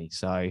through for me.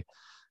 So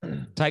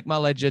take my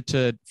ledger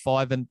to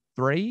 5 and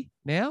 3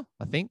 now,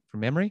 I think,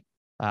 from memory.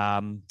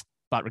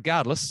 But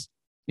regardless,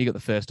 you got the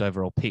first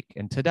overall pick.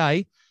 And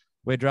today,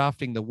 we're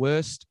drafting the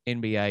worst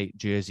NBA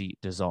jersey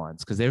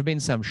designs because there have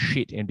been some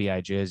shit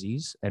NBA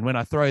jerseys. And when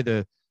I throw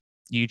the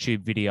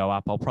YouTube video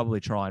up, I'll probably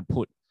try and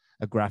put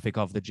a graphic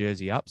of the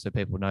jersey up so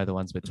people know the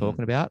ones we're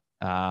talking about.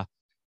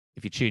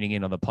 If you're tuning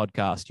in on the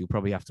podcast, you'll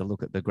probably have to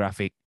look at the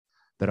graphic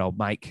that I'll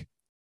make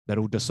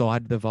that'll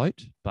decide the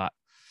vote. But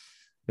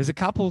there's a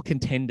couple of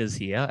contenders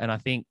here, and I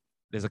think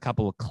there's a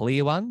couple of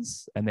clear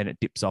ones, and then it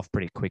dips off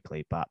pretty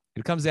quickly. But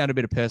it comes down to a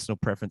bit of personal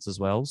preference as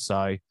well.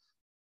 So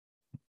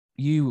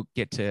you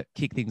get to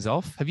kick things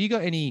off. Have you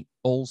got any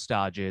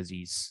all-star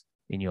jerseys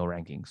in your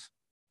rankings?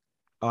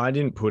 I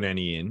didn't put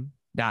any in.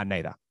 Nah,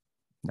 neither.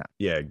 No.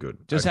 Yeah, good.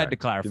 Just had to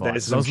clarify.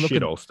 There's some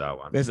shit all-star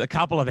ones. There's a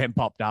couple of them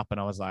popped up,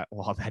 and I was like,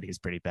 well, that is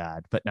pretty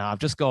bad. But no, I've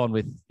just gone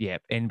with,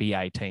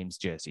 NBA teams'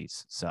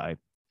 jerseys. So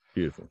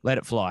beautiful. Let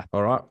it fly.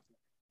 All right.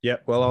 Yeah,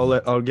 well,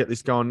 I'll get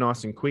this going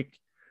nice and quick.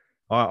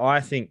 I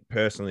think,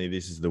 personally,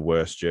 this is the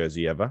worst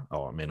jersey ever.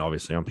 Oh, I mean,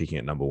 obviously, I'm picking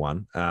at number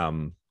 1. I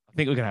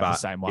think we're going to have the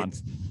same one.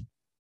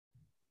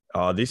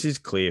 This is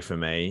clear for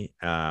me.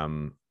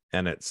 And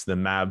it's the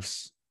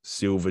Mavs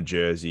silver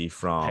jersey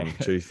from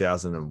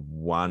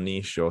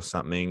 2001-ish or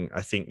something.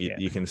 I think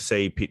you can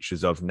see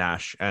pictures of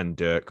Nash and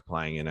Dirk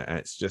playing in it, and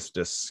it's just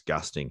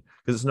disgusting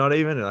because it's not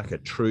even like a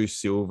true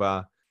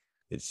silver.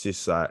 It's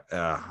just like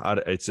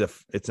it's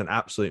an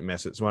absolute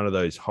mess. It's one of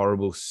those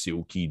horrible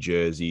silky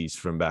jerseys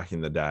from back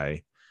in the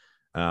day.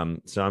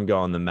 So I'm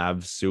going the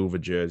Mavs silver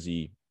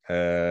jersey.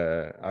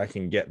 I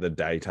can get the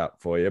date up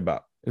for you,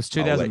 but it was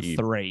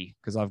 2003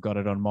 because I've got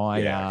it on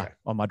my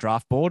on my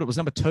draft board. It was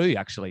number 2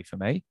 actually for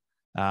me.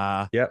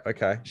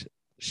 Okay.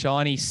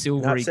 Shiny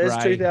silvery grey. It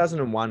says grey.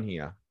 2001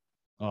 here.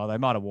 Oh, they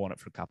might have worn it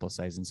for a couple of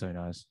seasons. Who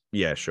knows?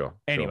 Yeah, sure.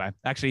 Anyway,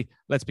 actually,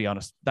 let's be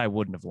honest. They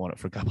wouldn't have worn it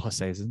for a couple of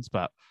seasons,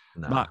 but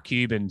Mark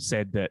Cuban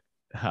said that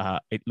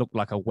it looked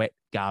like a wet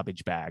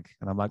garbage bag.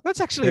 And I'm like, that's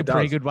actually a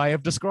pretty good way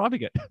of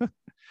describing it.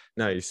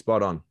 No, you're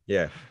spot on.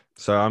 Yeah.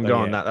 So I'm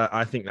going that.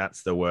 I think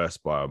that's the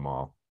worst by a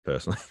mile,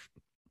 personally.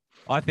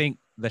 I think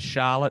the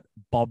Charlotte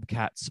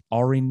Bobcats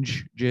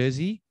orange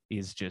jersey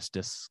is just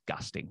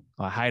disgusting.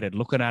 I hated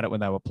looking at it when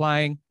they were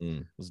playing.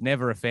 Was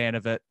never a fan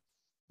of it.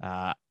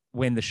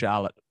 When the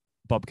Charlotte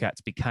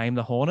Bobcats became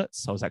the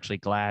Hornets, I was actually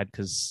glad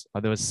because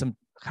there was some,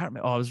 I can't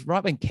remember, I was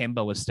right when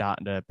Kemba was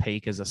starting to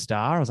peak as a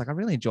star. I was like, I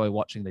really enjoy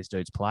watching these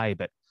dudes play,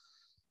 but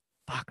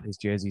fuck, these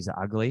jerseys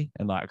are ugly.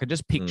 And like, I could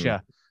just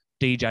picture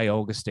DJ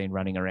Augustine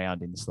running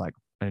around in this like,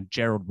 and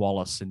Gerald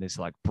Wallace in this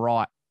like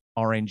bright,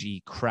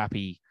 orangey,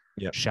 crappy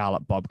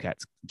Charlotte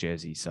Bobcats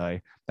jersey. So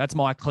that's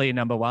my clear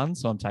number 1.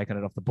 So I'm taking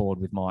it off the board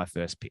with my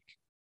first pick.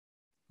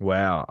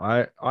 Wow.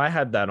 I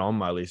had that on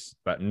my list,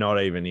 but not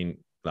even in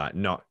like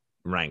not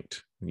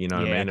ranked. You know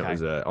what I mean? Okay. It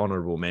was an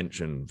honorable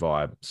mention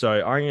vibe. So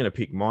I'm going to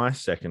pick my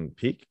second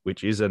pick,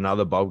 which is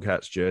another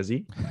Bobcats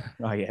jersey.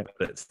 Oh, yeah.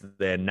 But it's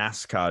their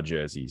NASCAR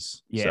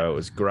jerseys. Yeah. So it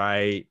was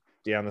grey.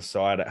 Down the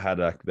side, it had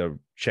the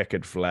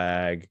checkered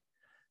flag.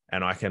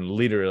 And I can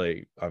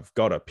literally, I've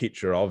got a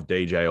picture of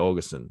DJ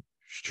Augustin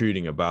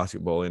shooting a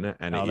basketball in it.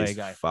 And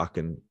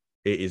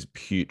it is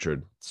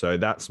putrid. So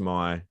that's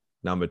my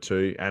number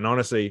 2. And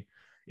honestly,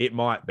 it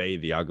might be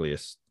the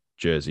ugliest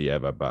jersey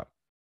ever, but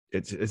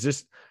it's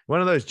just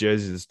one of those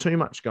jerseys. There's too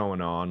much going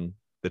on.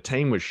 The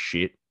team was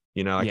shit.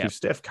 You know, like if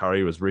Steph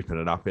Curry was ripping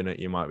it up in it,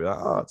 you might be like,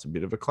 oh, it's a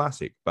bit of a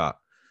classic. But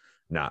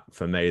nah,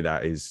 for me,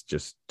 that is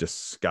just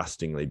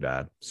disgustingly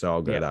bad. So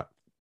I'll go that.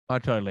 I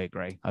totally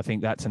agree. I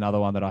think that's another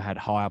one that I had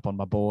high up on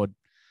my board.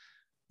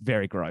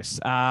 Very gross.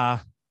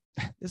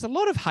 There's a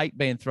lot of hate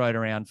being thrown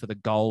around for the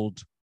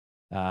gold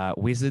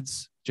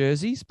Wizards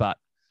jerseys, but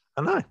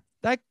I know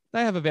they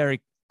have a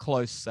very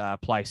close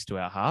place to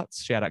our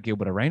hearts. Shout out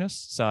Gilbert Arenas.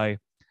 So,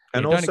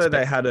 and also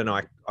they had an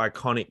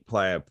iconic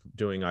player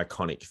doing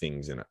iconic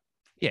things in it.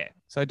 Yeah,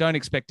 so don't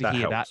expect to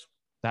hear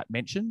that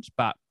mentioned,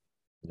 but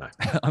no,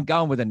 I'm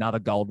going with another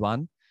gold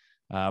one.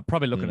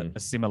 Probably looking at a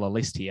similar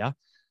list here.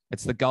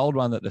 It's the gold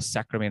one that the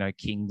Sacramento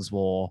Kings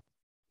wore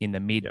in the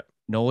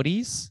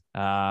mid-noughties.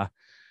 I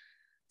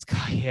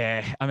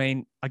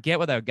mean, I get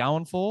what they were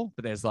going for,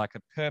 but there's like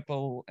a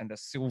purple and a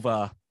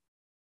silver,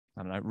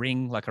 I don't know,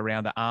 ring like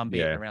around the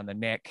armpit, around the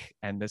neck,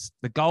 and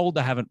the gold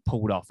they haven't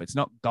pulled off. It's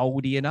not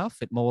goldy enough.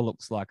 It more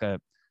looks like a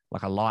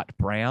light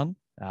brown.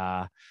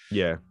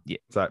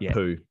 It's like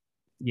poo.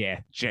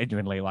 Yeah,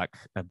 genuinely like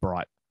a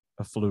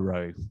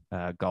fluoro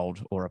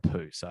gold or a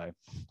poo. So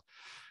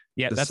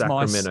that's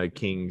Sacramento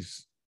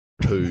Kings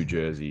poo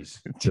jerseys,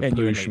 the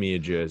poo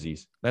schmear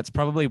jerseys. That's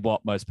probably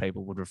what most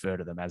people would refer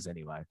to them as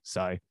anyway.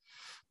 So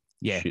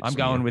I'm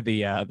going with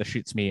the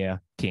shit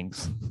smear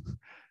Kings.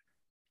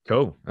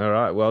 Cool. All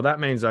right. Well,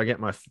 that means I get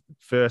my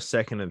first,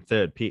 second, and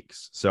third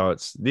picks. So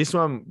this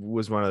one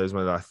was one of those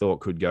ones I thought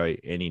could go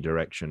any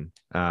direction.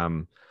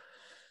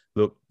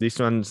 Look, this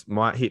one's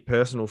might hit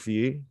personal for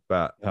you,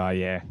 but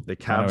the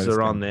Cavs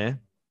are on there.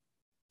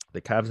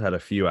 The Cavs had a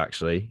few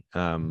actually,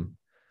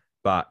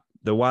 but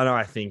the one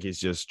I think is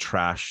just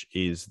trash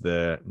is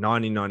the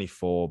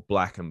 1994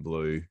 black and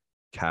blue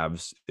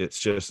Cavs. It's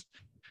just,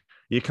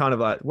 you're kind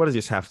of like, what does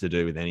this have to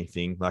do with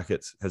anything? Like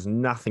has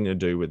nothing to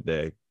do with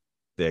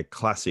their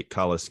classic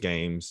color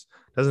schemes.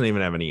 Doesn't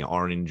even have any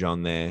orange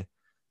on there,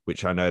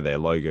 which I know their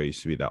logo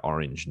used to be the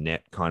orange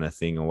net kind of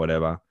thing or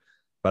whatever.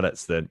 But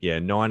it's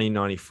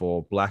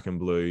 1994 black and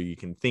blue. You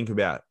can think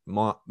about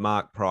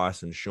Mark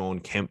Price and Sean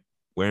Kemp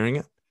wearing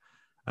it.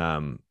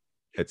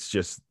 It's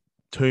just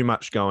too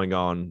much going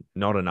on,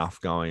 not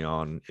enough going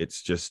on.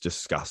 It's just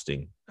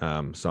disgusting.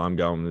 So I'm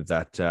going with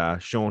that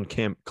Sean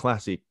Kemp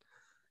classic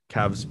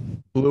Cavs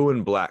blue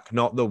and black,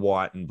 not the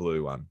white and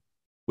blue one,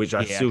 which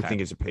I still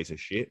think is a piece of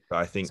shit. But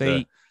I think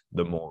the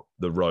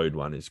road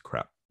one is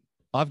crap.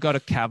 I've got a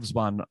Cavs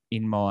one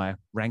in my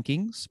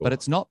rankings, but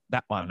it's not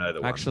that one. I know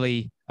the one.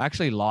 I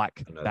actually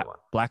like that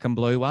black and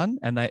blue one,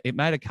 and it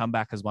made a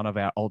comeback as one of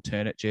our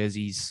alternate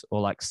jerseys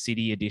or like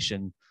City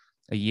edition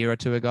a year or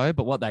two ago.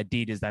 But what they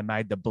did is they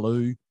made the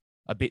blue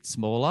a bit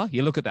smaller.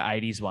 You look at the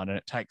 80s one and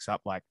it takes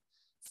up like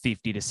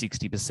 50 to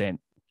 60%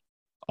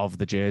 of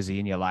the jersey,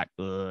 and you're like,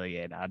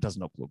 it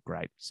doesn't look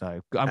great. So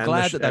I'm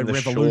glad that they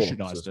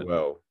revolutionized it.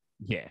 Well.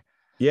 Yeah.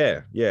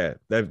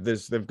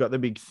 They've got the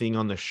big thing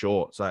on the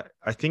shorts. I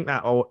think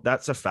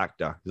that's a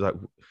factor. It's like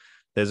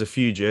there's a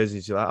few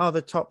jerseys you're like, oh,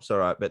 the top's all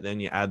right, but then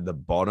you add the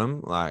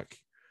bottom, like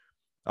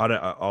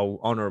I'll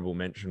honorable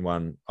mention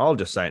one. I'll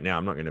just say it now.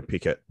 I'm not going to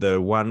pick it. The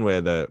one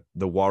where the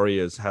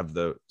Warriors have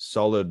the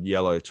solid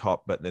yellow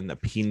top, but then the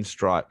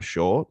pinstripe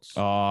shorts.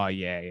 Oh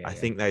yeah. I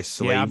think they I'm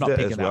sleeved not it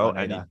picking as that well. one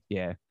either.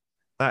 Yeah.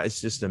 That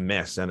is just a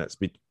mess, and it's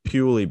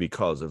purely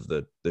because of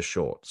the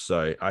shorts.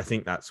 So I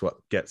think that's what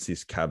gets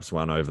this Cavs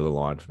one over the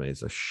line for me, is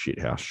the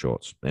shithouse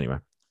shorts. Anyway,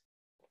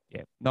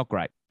 Yeah, not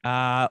great.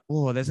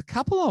 There's a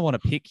couple I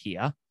want to pick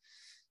here.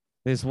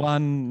 There's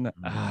one.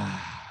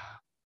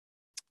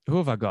 Who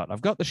have I got?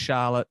 I've got the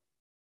Charlotte.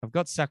 I've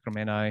got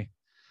Sacramento.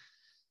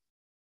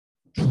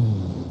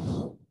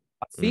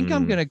 I think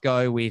I'm going to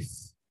go with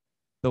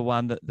the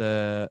one that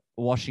the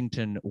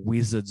Washington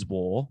Wizards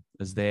wore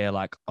as their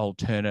like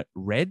alternate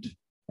red,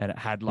 and it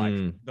had like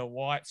the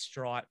white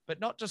stripe, but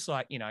not just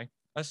like, you know,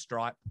 a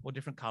stripe or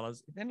different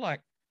colors. It then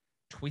like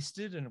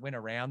twisted and went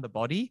around the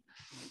body.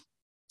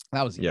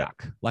 That was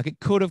yuck. Like it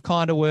could have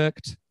kind of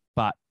worked,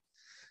 but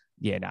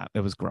yeah, no,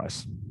 it was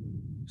gross.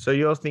 So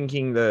you're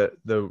thinking the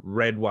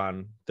red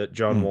one that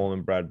John Wall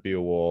and Brad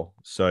Beal wore,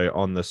 so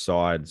on the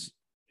sides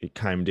it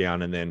came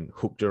down and then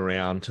hooked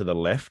around to the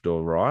left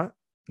or right?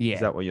 Yeah. Is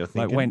that what you're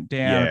thinking? Like went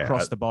down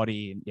across the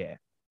body and yeah.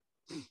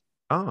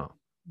 Oh,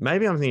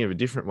 maybe I'm thinking of a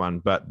different one,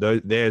 but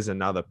there's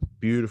another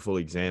beautiful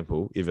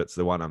example, if it's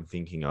the one I'm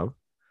thinking of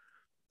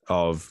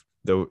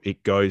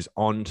it goes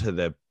onto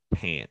the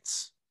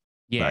pants.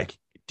 Yeah. Like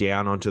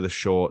down onto the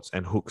shorts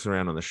and hooks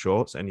around on the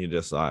shorts, and you're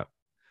just like,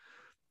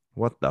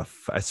 what the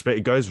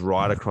it goes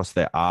right across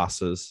their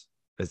asses.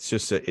 It's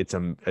just it's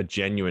a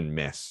genuine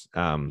mess.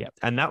 And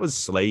that was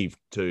sleeved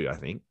too, I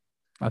think.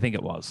 I think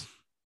it was.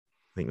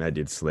 I think they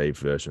did sleeve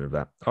version of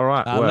that. All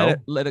right.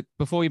 Let it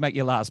before you make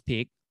your last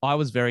pick. I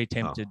was very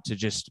tempted to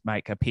just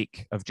make a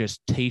pick of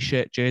just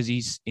t-shirt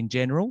jerseys in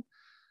general,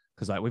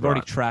 because like we've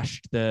already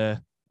trashed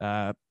the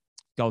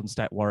Golden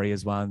State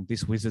Warriors one.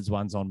 This Wizards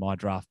one's on my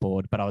draft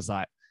board, but I was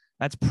like,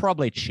 that's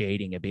probably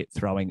cheating a bit,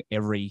 throwing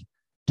every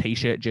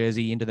t-shirt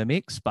jersey into the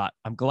mix. But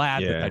I'm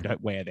glad that they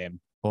don't wear them,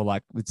 or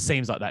like it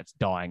seems like that's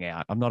dying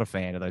out. I'm not a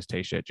fan of those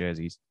t-shirt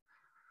jerseys.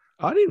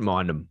 I didn't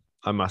mind them,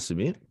 I must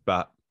admit,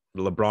 but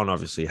LeBron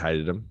obviously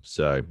hated them,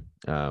 so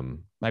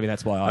maybe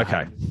that's why I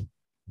hate them.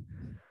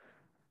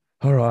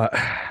 All right.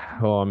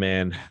 Oh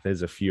man,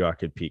 there's a few I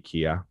could pick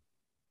here,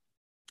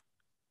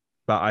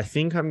 but I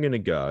think I'm gonna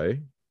go.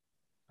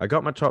 I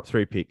got my top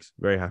 3 picks.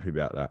 Very happy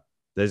about that.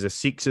 There's a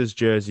Sixers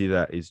jersey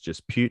that is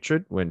just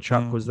putrid when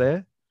Chuck was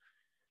there,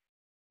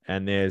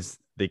 and there's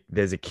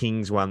a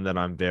Kings one that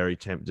I'm very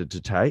tempted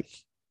to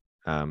take.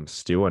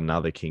 Still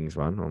another Kings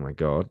one. Oh my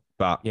god!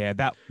 But yeah,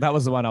 that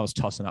was the one I was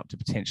tossing up to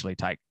potentially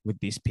take with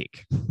this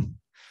pick.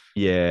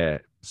 Yeah,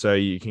 so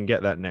you can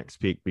get that next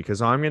pick,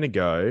 because I'm going to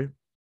go,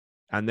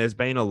 and there's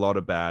been a lot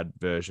of bad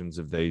versions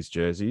of these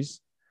jerseys.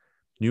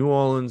 New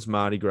Orleans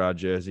Mardi Gras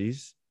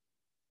jerseys.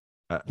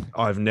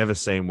 I've never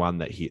seen one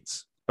that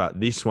hits, but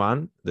this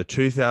one, the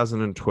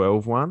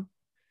 2012 one,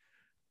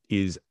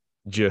 is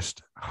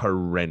just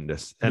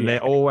horrendous. And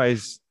they're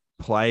always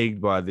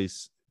plagued by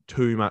this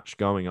too much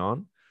going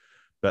on.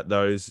 But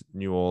those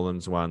New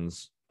Orleans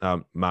ones,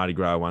 Mardi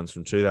Gras ones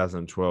from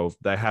 2012,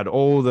 they had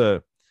all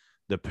the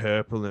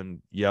purple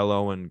and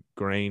yellow and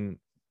green,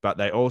 but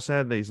they also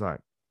had these like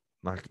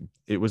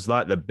it was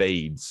like the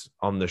beads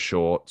on the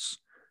shorts.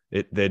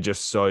 They're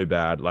just so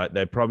bad. Like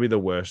they're probably the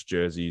worst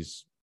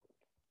jerseys.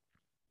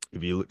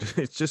 If you look,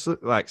 it's just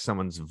like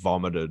someone's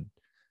vomited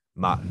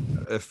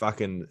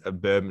a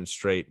Bourbon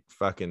Street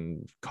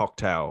fucking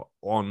cocktail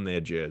on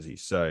their jersey.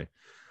 So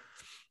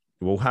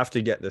we'll have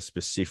to get the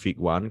specific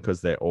one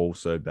because they're all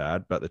so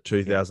bad. But the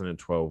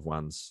 2012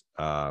 ones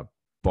are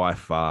by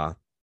far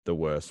the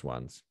worst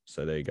ones.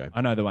 So there you go. I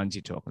know the ones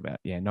you're talking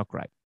about. Yeah, not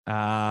great.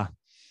 All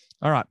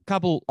right,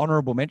 couple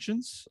honourable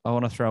mentions I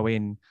want to throw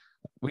in.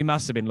 We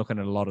must have been looking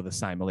at a lot of the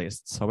same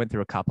lists. I went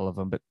through a couple of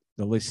them, but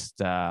the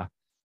list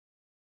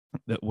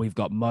that we've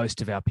got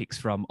most of our picks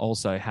from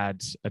also had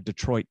a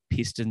Detroit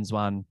Pistons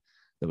one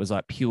that was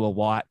like pure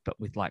white, but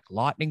with like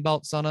lightning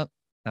bolts on it.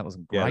 That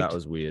wasn't great. Yeah, that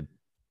was weird.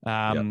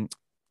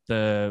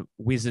 The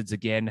Wizards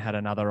again had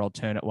another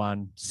alternate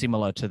one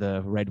similar to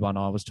the red one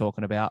I was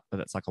talking about, but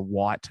it's like a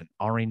white and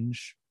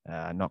orange.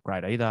 Not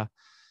great either.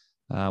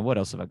 What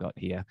else have I got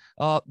here?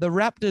 The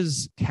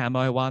Raptors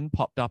camo one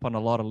popped up on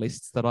a lot of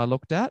lists that I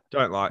looked at.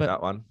 Don't like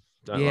that one.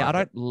 I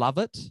don't love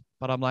it,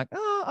 but I'm like,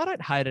 I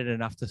don't hate it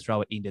enough to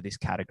throw it into this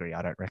category,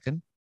 I don't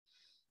reckon.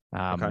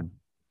 Okay.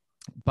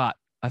 But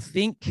I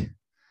think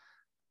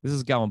this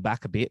is going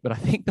back a bit, but I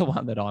think the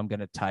one that I'm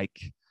going to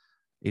take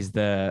is it's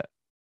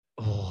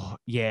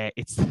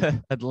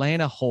the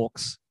Atlanta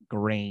Hawks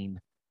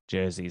green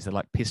jerseys that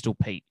like Pistol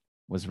Pete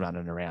was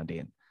running around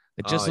in.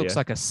 It just looks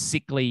like a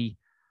sickly,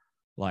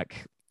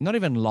 like not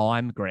even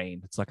lime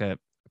green. It's like a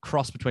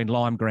cross between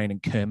lime green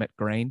and Kermit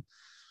green.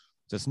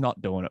 Just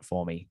not doing it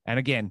for me. And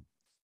again,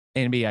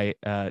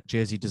 NBA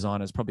jersey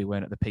designers probably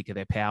weren't at the peak of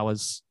their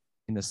powers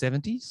in the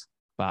 70s,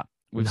 but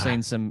we've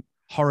seen some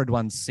horrid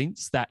ones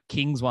since. That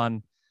Kings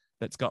one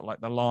that's got like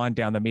the line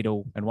down the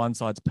middle and one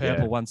side's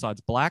purple, one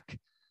side's black.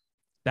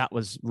 that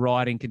was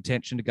right in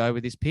contention to go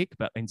with this pick,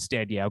 but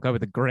instead, yeah, I'll go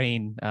with the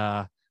green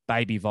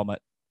baby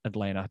vomit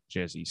Atlanta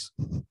jerseys.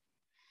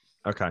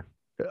 Okay.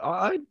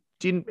 I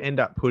didn't end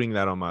up putting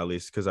that on my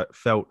list because it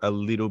felt a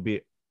little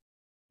bit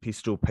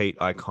Pistol Pete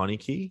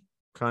iconic-y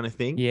kind of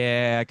thing.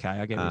 Yeah, okay,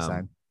 I get what you're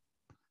saying.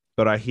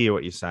 But I hear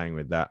what you're saying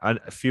with that. And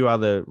a few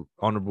other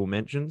honorable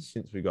mentions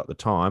since we got the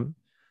time.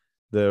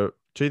 The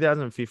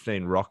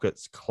 2015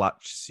 Rockets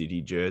Clutch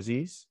City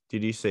jerseys.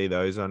 Did you see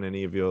those on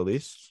any of your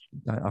lists?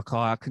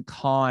 I can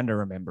kind of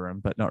remember them,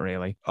 but not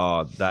really.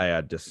 Oh, they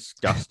are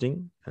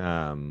disgusting.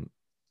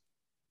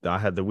 I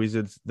had the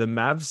Wizards, the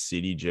Mavs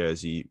City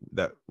jersey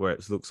where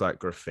it looks like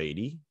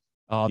graffiti.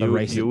 Oh, the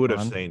recent you would one.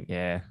 have seen,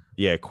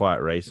 yeah, quite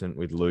recent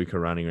with Luka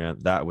running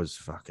around. That was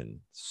fucking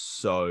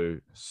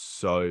so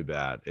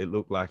bad. It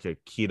looked like a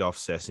kid off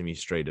Sesame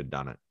Street had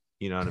done it.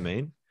 You know what I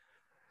mean?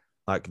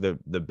 Like the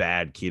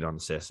bad kid on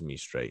Sesame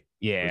Street.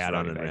 Yeah, was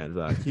running around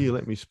like, here,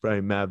 let me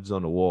spray Mavs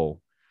on a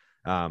wall.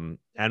 And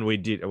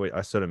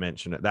I sort of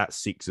mentioned it. That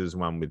Sixers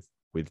one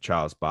with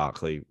Charles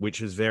Barkley,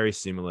 which is very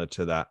similar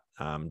to that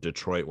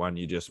Detroit one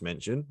you just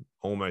mentioned.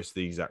 Almost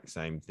the exact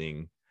same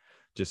thing.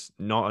 Just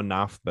not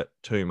enough, but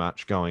too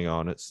much going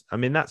on.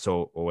 That's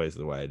always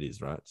the way it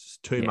is, right? It's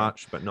too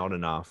much, but not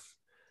enough.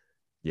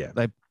 Yeah.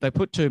 They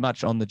put too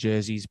much on the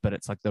jerseys, but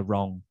it's like the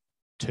wrong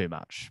too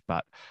much.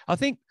 But I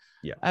think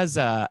as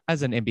an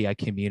NBA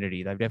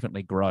community, they've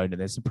definitely grown, and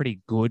there's some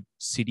pretty good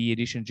City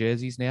Edition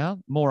jerseys now.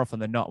 More often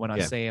than not, when I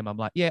see them, I'm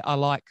like, yeah, I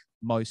like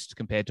most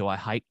compared to I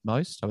hate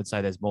most. I would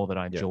say there's more that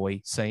I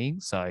enjoy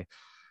seeing. So,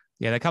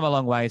 yeah, they come a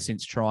long way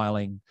since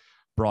trialing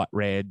bright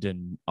red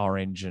and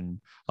orange, and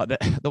like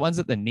the ones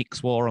that the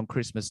Knicks wore on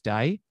Christmas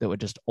Day that were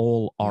just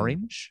all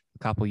orange a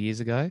couple of years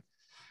ago.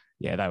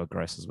 Yeah, they were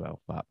gross as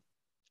well. But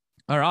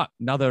all right,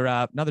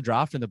 another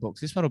draft in the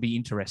books. This one will be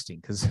interesting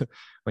because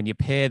when you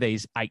pair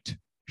these 8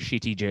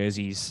 shitty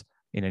jerseys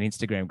in an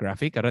Instagram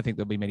graphic, I don't think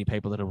there'll be many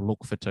people that'll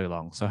look for too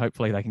long. So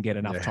hopefully they can get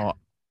enough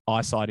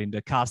eyesight in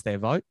to cast their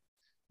vote.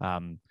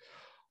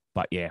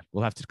 But yeah,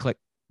 we'll have to click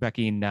back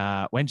in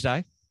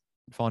Wednesday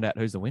and find out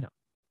who's the winner.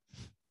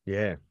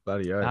 Yeah,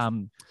 bloody oath.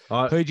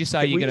 Who'd you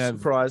say you're going to...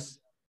 surprised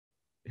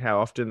how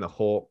often the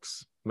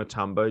Hawks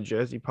Mutombo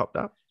jersey popped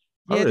up?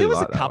 Yeah, there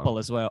was a couple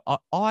as well.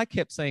 I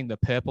kept seeing the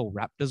purple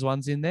Raptors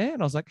ones in there,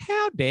 and I was like,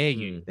 how dare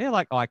you? They're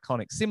like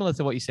iconic, similar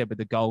to what you said with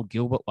the gold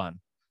Gilbert one.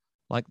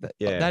 Like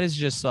that is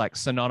just like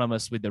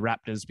synonymous with the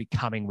Raptors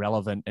becoming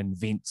relevant and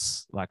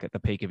Vince like at the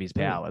peak of his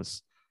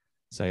powers.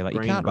 So like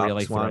you can't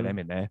really throw them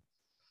in there.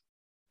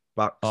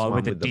 Bucks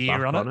with the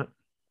deer on it.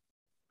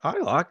 I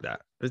like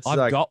that.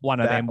 I've got one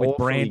of them with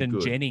Brandon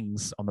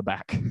Jennings on the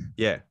back.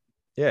 Yeah,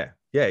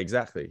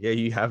 exactly. Yeah,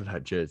 you have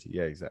that jersey.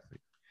 Yeah, exactly.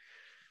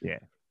 Yeah.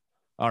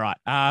 All right.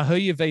 Who are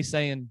you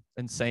VCing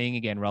and seeing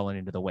again rolling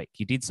into the week?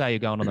 You did say you're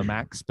going on the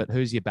max, but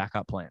who's your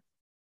backup plan?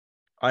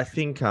 I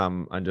think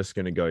I'm just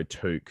going to go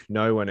Took.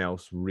 No one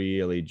else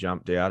really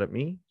jumped out at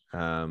me,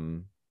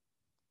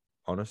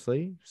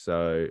 honestly.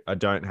 So I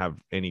don't have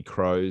any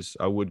Crows.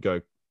 I would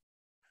go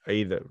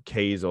either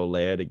Keys or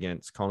Laird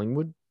against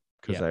Collingwood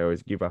because they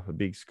always give up a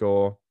big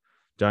score.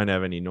 Don't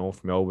have any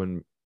North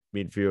Melbourne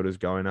midfielders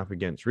going up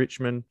against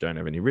Richmond. Don't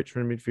have any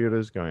Richmond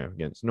midfielders going up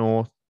against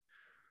North.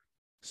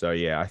 So,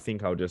 yeah, I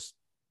think I'll just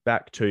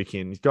back Took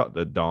in. He's got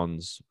the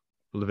Dons,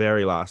 the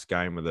very last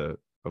game of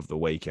the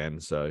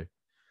weekend. So,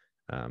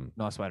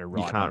 nice way to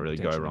write. You can't really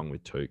go wrong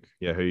with Took.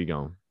 Yeah, who are you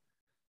going?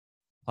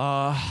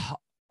 I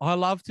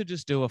love to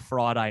just do a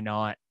Friday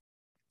night,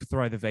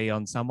 throw the V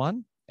on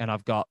someone. And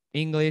I've got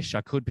English.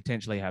 I could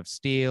potentially have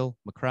Steele,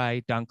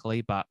 McRae,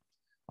 Dunkley, but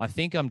I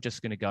think I'm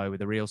just going to go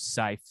with a real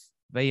safe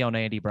V on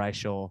Andy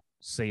Brayshaw,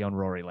 C on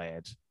Rory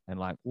Laird. And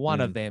like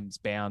one of them's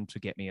bound to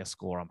get me a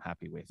score I'm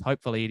happy with.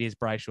 Hopefully it is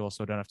Brayshaw,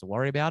 so I don't have to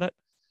worry about it.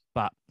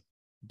 But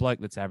bloke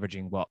that's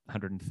averaging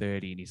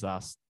 130 in his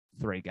last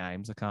 3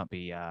 games, I can't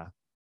be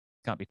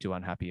too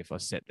unhappy if I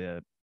set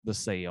the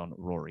C on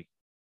Rory.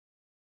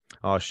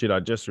 Oh shit! I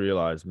just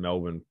realised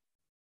Melbourne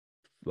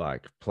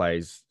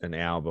plays an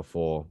hour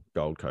before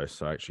Gold Coast,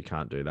 so I actually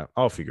can't do that.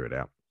 I'll figure it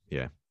out.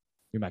 Yeah,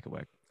 you make it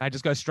work. Hey,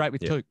 just go straight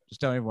with Took.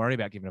 Just don't even worry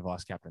about giving a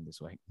vice captain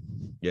this week.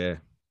 Yeah,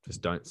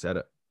 just don't set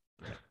it.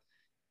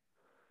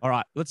 All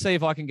right, let's see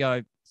if I can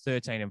go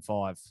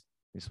 13-5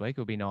 this week.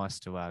 It'll be nice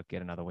to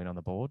get another win on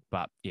the board.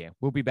 But yeah,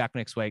 we'll be back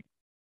next week.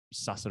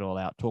 Suss it all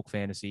out. Talk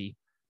fantasy.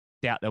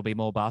 Doubt there'll be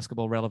more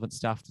basketball relevant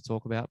stuff to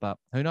talk about, but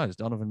who knows?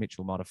 Donovan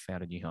Mitchell might have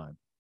found a new home.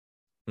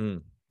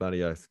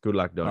 Bloody oath. Good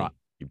luck, Donny. Right.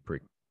 You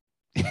prick.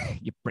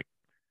 You prick.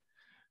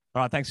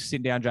 All right, thanks for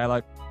sitting down,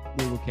 J-Lo.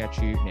 We will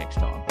catch you next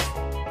time.